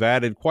community. We've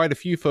added quite a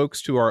few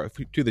folks to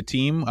the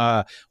team.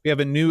 We have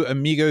a new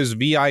Amigos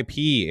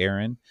VIP,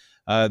 Aaron.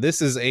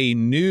 This is a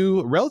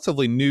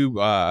relatively new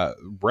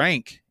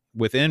rank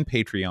within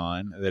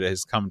Patreon that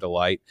has come to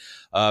light.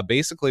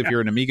 Basically, if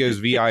you're an Amigos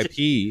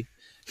VIP,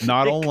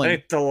 not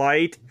only to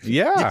light,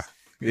 yeah.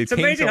 It's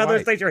amazing how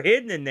those things are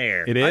hidden in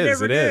there. It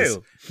is.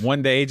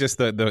 One day, just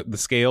the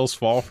scales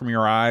fall from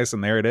your eyes,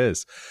 and there it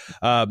is.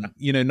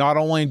 Not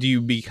only do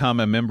you become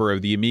a member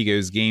of the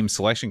Amigos Game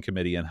Selection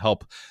Committee and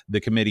help the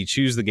committee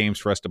choose the games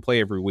for us to play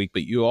every week,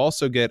 but you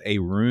also get a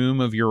room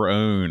of your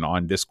own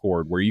on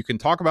Discord where you can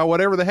talk about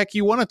whatever the heck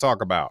you want to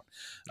talk about.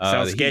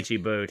 Sounds sketchy,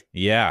 Boot.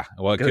 Yeah.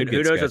 Well, who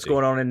knows sketchy. What's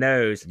going on in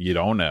those? You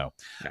don't know.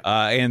 No.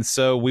 And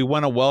so we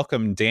want to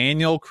welcome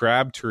Daniel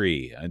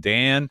Crabtree.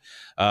 Dan,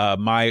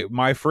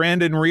 my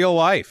friend in real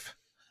life.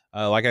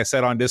 Like I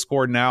said on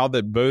Discord, now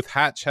that both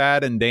Hat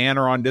Chad and Dan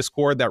are on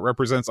Discord, that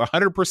represents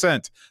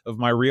 100% of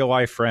my real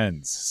life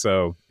friends.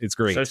 So it's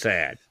great. So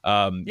sad.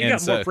 You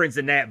got more friends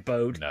than that,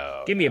 Boat.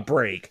 No. Give me a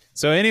break.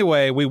 So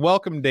anyway, we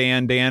welcome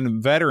Dan.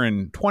 Dan,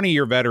 veteran,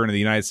 20-year veteran of the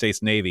United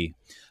States Navy.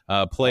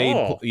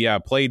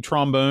 Played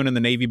trombone in the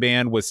Navy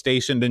band, was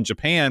stationed in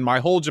Japan. My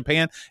whole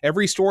Japan,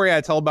 every story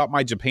I tell about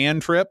my Japan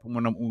trip,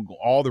 when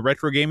all the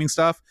retro gaming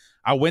stuff,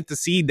 I went to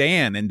see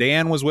Dan, and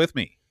Dan was with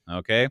me.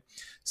 Okay.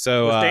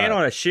 So was Dan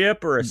on a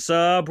ship or a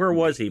sub? Where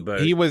was he, Bo?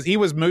 He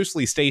was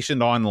mostly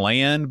stationed on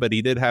land, but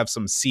he did have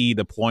some sea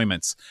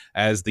deployments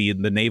as the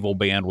naval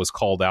band was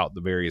called out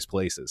to various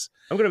places.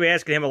 I'm going to be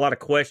asking him a lot of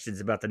questions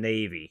about the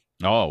Navy.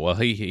 Oh, well,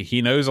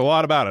 he knows a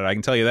lot about it. I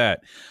can tell you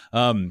that.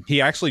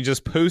 He actually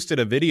just posted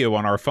a video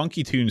on our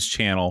Funky Tunes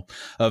channel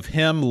of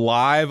him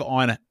live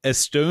on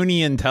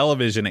Estonian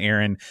television,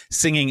 Aaron,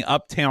 singing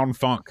Uptown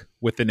Funk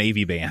with the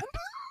Navy band.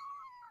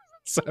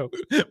 So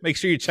make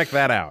sure you check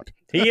that out.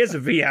 He is a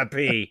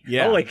VIP.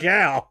 Yeah. Holy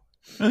cow.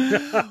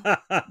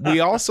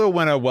 We also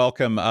want to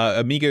welcome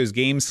Amigos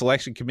Game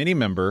Selection Committee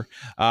member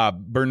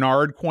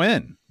Bernard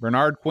Quinn.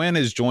 Bernard Quinn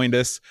has joined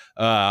us.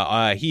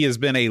 He has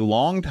been a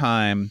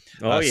longtime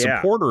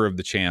supporter of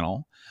the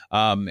channel.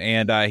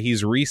 And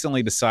he's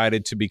recently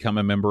decided to become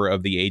a member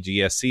of the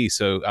AGSC.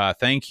 So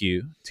thank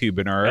you to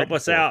Bernard. Help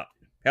us out.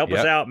 Help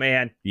us out,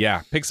 man.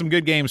 Yeah, pick some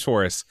good games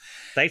for us.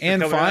 Thanks for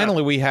coming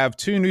finally, out. We have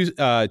two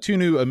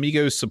new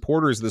Amigos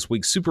supporters this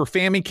week: Super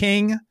Fammy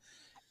King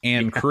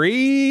and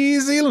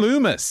Crazy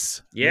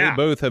Loomis. Yeah, they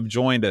both have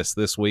joined us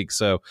this week,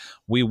 so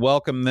we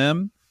welcome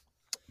them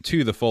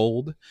to the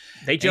fold.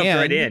 They jumped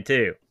right in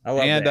too. I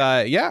love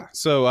that.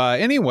 So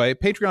anyway,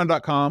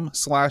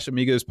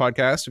 patreon.com/Amigos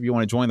podcast if you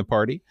want to join the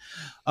party.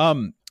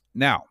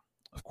 Now,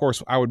 of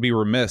course, I would be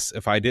remiss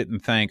if I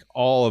didn't thank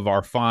all of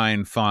our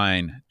fine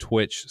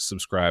Twitch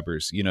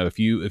subscribers. You know, if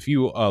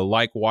you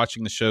like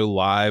watching the show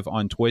live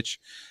on Twitch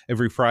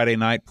every Friday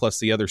night, plus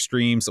the other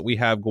streams that we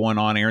have going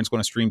on, Aaron's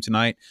going to stream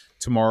tonight.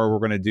 Tomorrow we're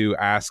going to do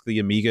Ask the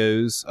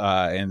Amigos,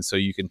 and so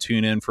you can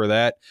tune in for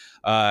that.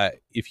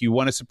 If you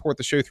want to support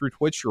the show through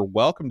Twitch, you're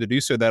welcome to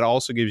do so. That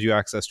also gives you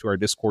access to our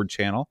Discord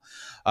channel.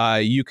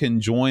 You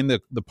can join the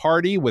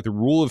party with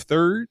Rule of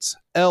Thirds,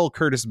 L.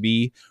 Curtis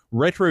B.,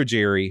 Retro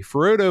Jerry,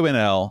 Frodo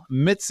NL,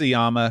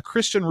 Mitsuyama,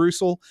 Christian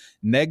Russell,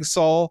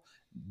 Negsol,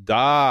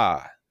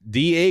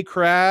 D.A.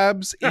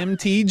 Krabs,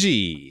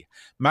 MTG,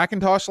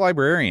 Macintosh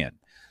Librarian,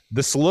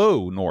 The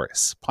Slow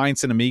Norris,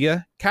 Pints and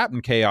Amiga,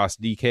 Captain Chaos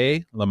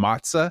DK,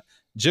 Lamatza,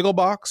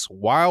 Jigglebox,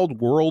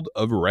 Wild World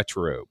of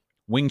Retro,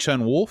 Wing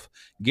Chun Wolf,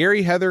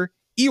 Gary Heather,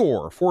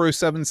 Eeyore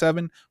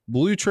 4077,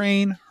 Blue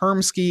Train,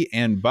 Hermsky,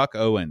 and Buck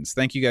Owens.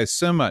 Thank you guys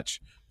so much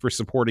for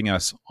supporting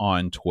us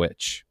on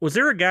Twitch. Was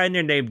there a guy in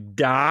there named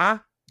Da?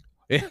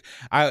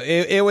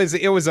 It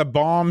was a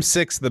Bomb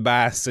 6 the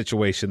Bass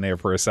situation there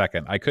for a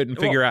second. I couldn't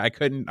figure out. I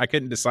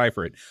couldn't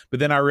decipher it. But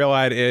then I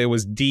realized it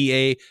was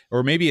DA,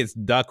 or maybe it's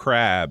Da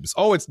Krabs.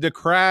 Oh, it's Da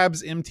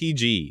Krabs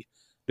MTG.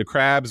 Da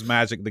Krabs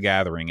Magic the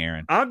Gathering,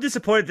 Aaron. I'm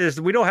disappointed that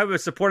we don't have a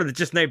supporter that's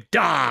just named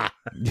Da.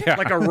 Yeah.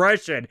 Like a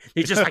Russian.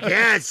 He's just like,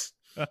 yes.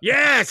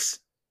 Yes.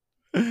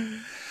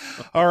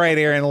 All right,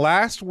 Aaron.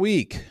 Last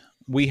week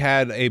we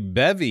had a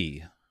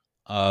bevy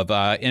of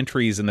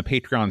entries in the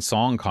Patreon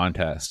song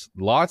contest.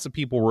 Lots of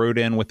people wrote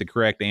in with the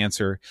correct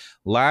answer.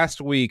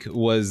 Last week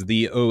was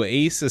the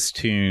Oasis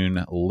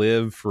tune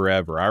Live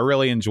Forever. I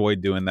really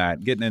enjoyed doing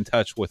that, getting in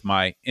touch with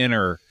my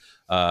inner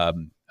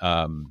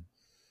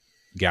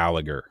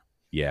Gallagher.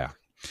 Yeah.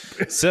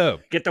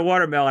 So get the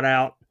watermelon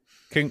out.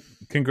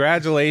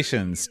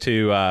 Congratulations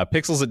to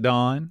Pixels at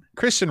Dawn,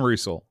 Christian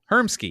Russell,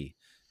 Hermsky,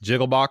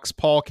 Jigglebox,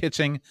 Paul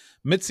Kitching,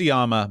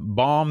 Mitsuyama,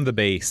 Bomb the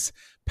Bass,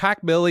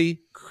 Pack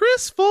Billy,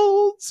 Chris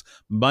Folds,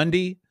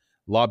 Bundy,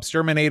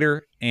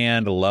 Lobsterminator,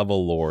 and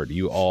Level Lord.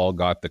 You all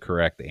got the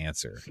correct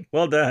answer.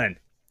 Well done.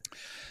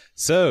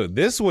 So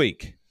this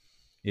week,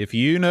 if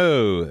you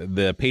know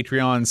the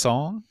Patreon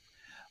song,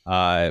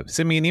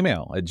 send me an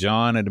email at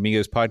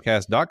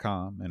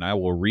john@amigospodcast.com and I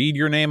will read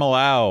your name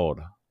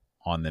aloud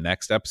on the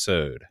next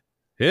episode.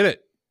 Hit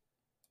it.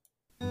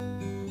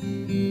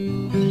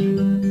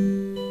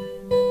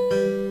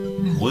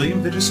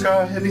 William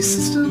Vitterscar, Heavy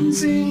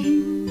Systems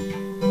Inc.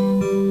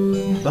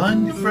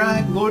 Bundy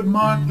Frag, Lord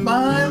Mark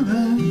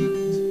Violent,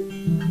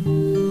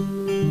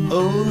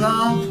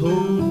 Olaf Ho,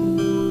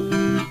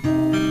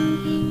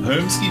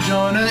 Hermsky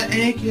Jonah,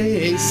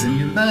 a.k.a.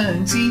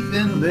 Simulant,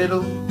 Ethan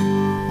Little,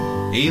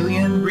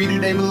 Alien Breeder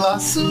Day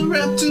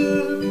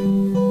Velociraptor,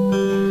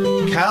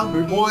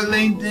 Calvert Boy,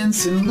 Lane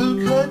Denson,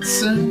 Luke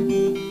Hudson,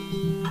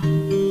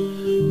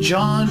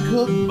 John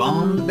Cook,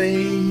 Bomb the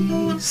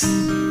Bass,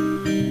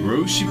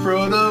 Roshi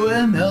Frodo,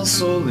 and El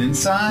Sol,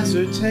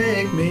 Incisor,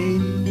 Tech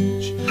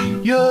Mage,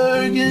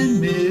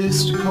 Jurgen,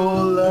 Mr.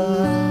 Cola,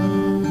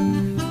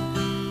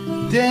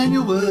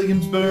 Daniel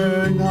Williams,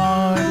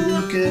 Bernard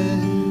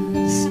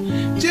Lucas,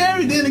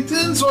 Jerry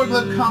Dennington,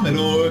 Zorglub,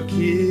 Commodore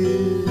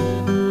Kid,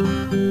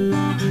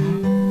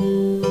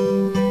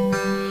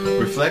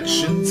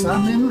 Reflections,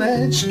 Simon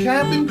Ledge,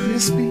 Captain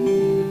Crispy,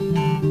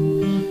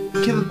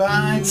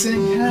 Kilobytes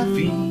and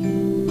Caffeine,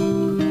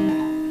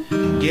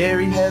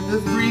 Gary had the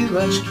free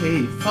lunch,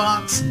 Kay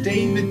Fox,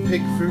 David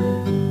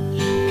Pickford,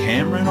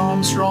 Cameron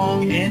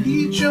Armstrong,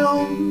 Andy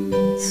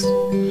Jones,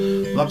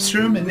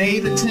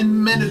 Lobsterminator,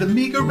 10-minute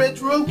Amiga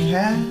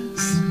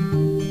Retrocast,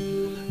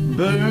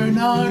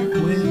 Bernard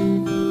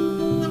Quinn,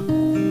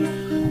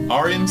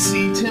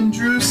 RMC, Tim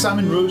Drew,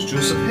 Simon Rose,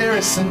 Joseph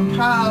Harrison,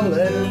 Kyle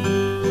Letter,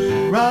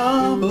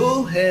 Rob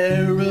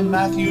O'Hara,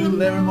 Matthew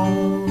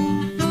Larimore,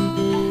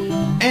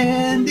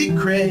 Andy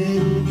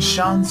Craig,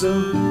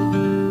 Shanzo,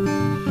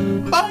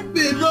 Mark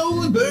Bid,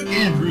 Rolenberg,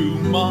 Andrew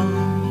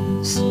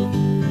Moss,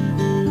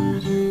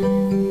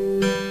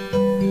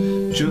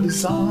 Joe the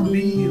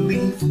Zombie,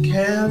 Leaf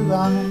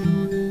Caroline,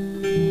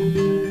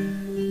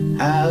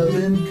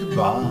 Alan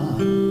Kabar,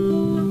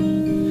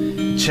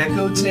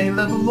 Checo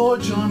Taylor,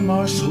 Lord John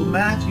Marshall,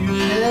 Matthew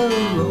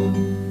Carroll,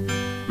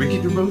 Ricky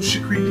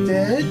DeRocha, Creepy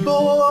Dead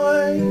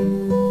Boy,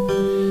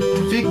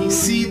 Vicky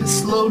C, The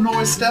Slow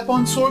Norris,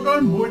 Stefan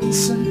Sorgar,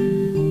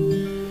 Mortensen,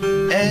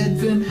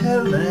 Edvin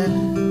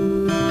Helen,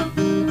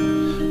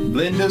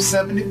 Blindo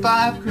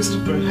 75,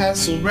 Christopher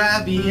Hassel,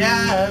 Ravi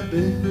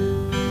Abbott,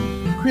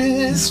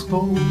 Chris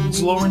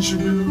Folds, Lauren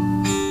Giroux,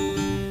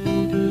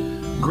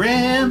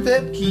 Graham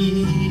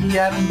Vepke,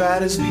 Adam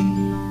Battersby,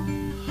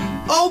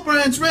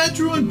 O'Brien's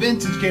Retro and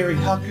Vintage, Gary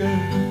Hucker,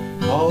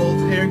 Paul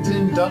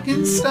Harrington,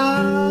 Duncan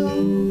Styles,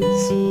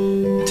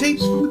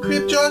 Tapes from the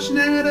Crypt, Josh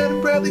Nad,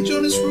 Adam Bradley,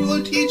 Jonas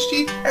Rulo,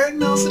 THG, Eric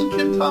Nelson,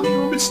 Kim Tommy,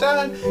 Robert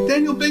Stein,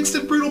 Daniel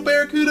Bingston, Brutal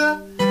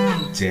Barracuda,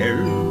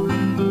 Terry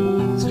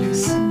Rules,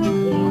 Jason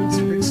Lawrence,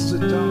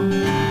 Pixels at Dawn,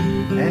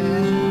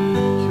 and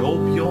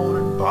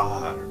Kjolbjorn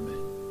Barman.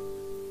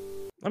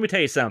 Let me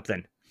tell you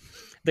something.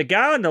 The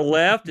guy on the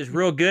left is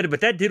real good,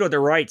 but that dude on the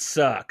right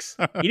sucks.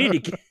 You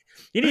need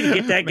to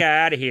get that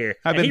guy out of here.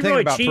 I've been he thinking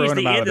really about cheesed throwing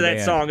him the out end of of the that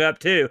band. song up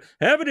too.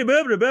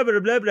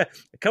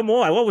 Come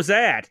on, what was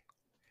that?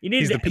 You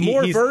need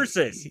more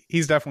verses.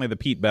 He's definitely the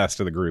Pete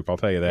Best of the group, I'll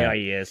tell you that. Yeah,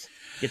 he is.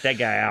 Get that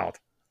guy out.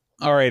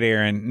 All right,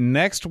 Aaron.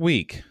 Next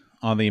week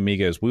on the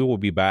Amigos, we will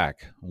be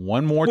back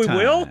one more time.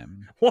 We will?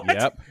 What?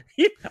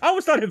 Yep. I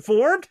was not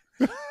informed.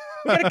 We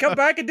got to come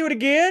back and do it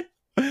again?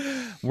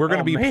 We're going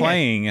to be man.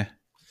 playing.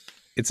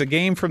 It's a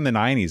game from the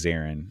 90s,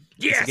 Aaron.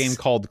 Yes. It's a game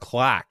called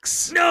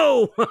Clax.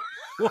 No.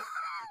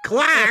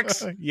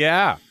 Clax?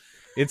 Yeah.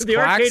 It's The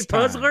Clax arcade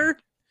time. puzzler?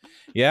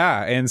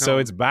 Yeah, and so Oh.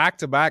 it's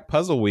back-to-back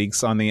puzzle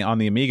weeks on the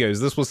Amigos.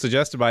 This was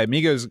suggested by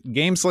Amigos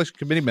Game Selection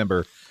Committee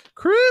member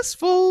Chris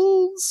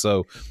Folds.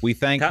 So we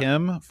thank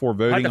him for I had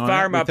voting to on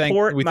fire it. my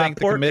We thank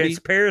the port committee.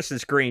 transparency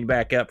screen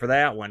back up for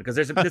that one because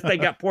this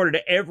thing got ported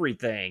to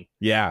everything.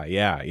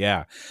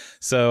 Yeah.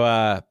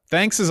 So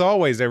thanks as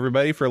always,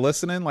 everybody, for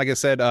listening. Like I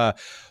said,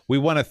 we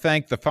want to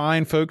thank the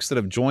fine folks that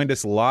have joined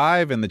us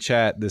live in the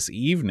chat this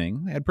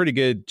evening. We had pretty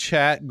good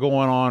chat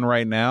going on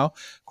right now.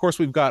 Of course,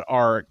 we've got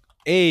our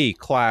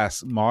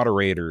A-class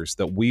moderators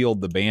that wield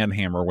the band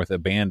hammer with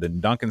abandon,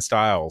 Duncan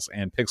Styles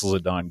and Pixels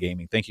at Dawn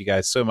Gaming. Thank you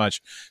guys so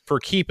much for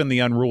keeping the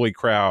unruly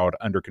crowd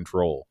under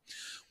control.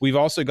 We've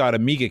also got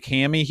Amiga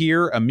Cami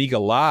here, Amiga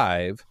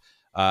Live.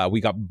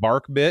 We got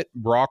Barkbit,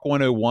 Brock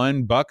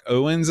 101, Buck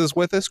Owens is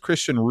with us,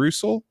 Christian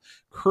Russell,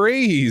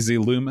 Crazy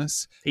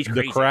Loomis, He's the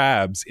crazy.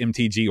 Crabs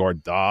MTG, or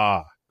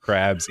Da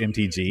Crabs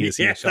MTG, as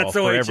he Yes, shall that's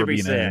the way it forever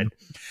should be known.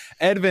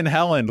 said. Edvin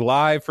Helland,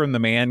 live from the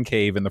man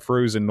cave in the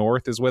frozen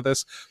north, is with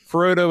us.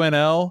 Frodo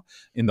NL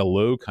in the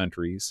Low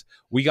Countries.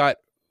 We got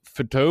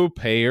Photo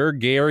Payer,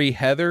 Gary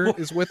Heather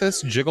is with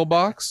us.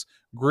 Jigglebox,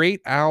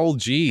 Great Owl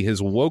G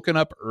has woken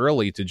up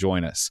early to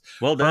join us.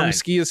 Well done.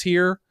 Hermsky is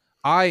here.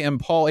 I am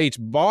Paul H.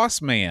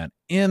 Bossman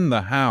in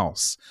the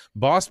house.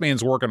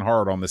 Bossman's working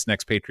hard on this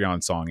next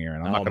Patreon song,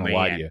 Aaron. I'm not going to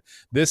lie to you.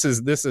 This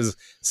is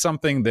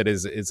something that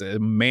is a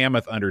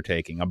mammoth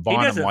undertaking. A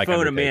Bonham-like he doesn't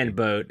phone undertaking. a man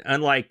boat,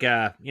 unlike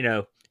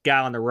guy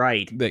on the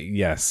right.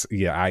 Yes.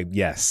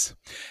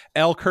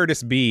 L.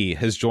 Curtis B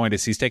has joined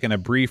us. He's taken a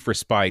brief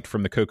respite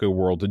from the Cocoa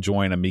world to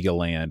join Amiga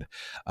Land.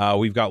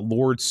 We've got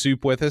Lord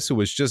Soup with us, who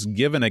was just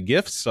given a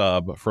gift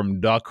sub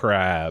from Da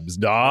Crabs.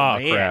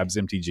 Crabs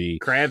MTG.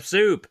 Crab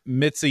Soup.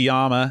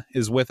 Mitsuyama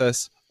is with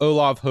us.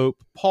 Olav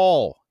Hope,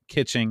 Paul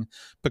Kitching,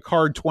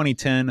 Picard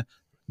 2010,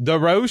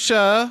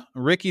 DeRocha,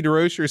 Ricky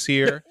DeRocha's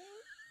here.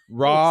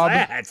 Rob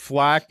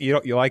Flack,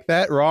 you like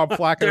that? Rob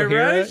Flack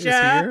O'Hara is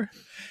here.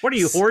 What are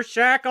you,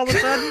 Horseshack all of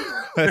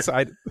a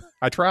sudden?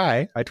 I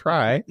try.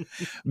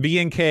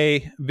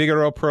 BNK,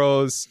 Vigoro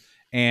Pros,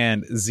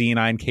 and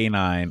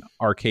Z9K9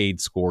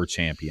 Arcade Score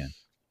Champion.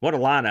 What a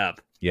lineup.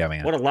 Yeah,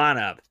 man. What a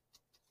lineup.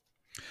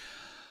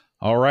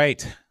 All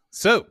right.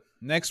 So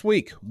next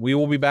week, we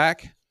will be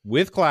back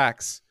with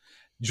Clax.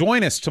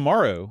 Join us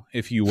tomorrow,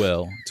 if you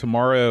will.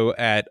 Tomorrow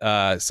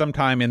at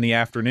sometime in the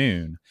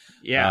afternoon.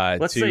 Yeah,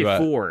 let's say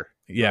 4.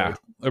 Yeah,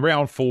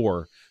 around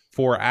 4.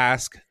 For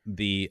Ask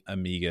the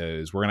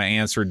Amigos. We're going to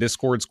answer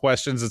Discord's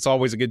questions. It's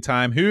always a good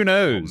time. Who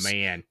knows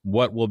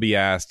what will be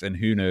asked and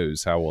who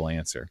knows how we'll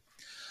answer.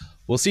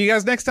 We'll see you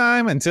guys next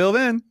time. Until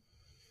then,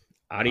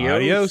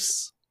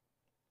 adios.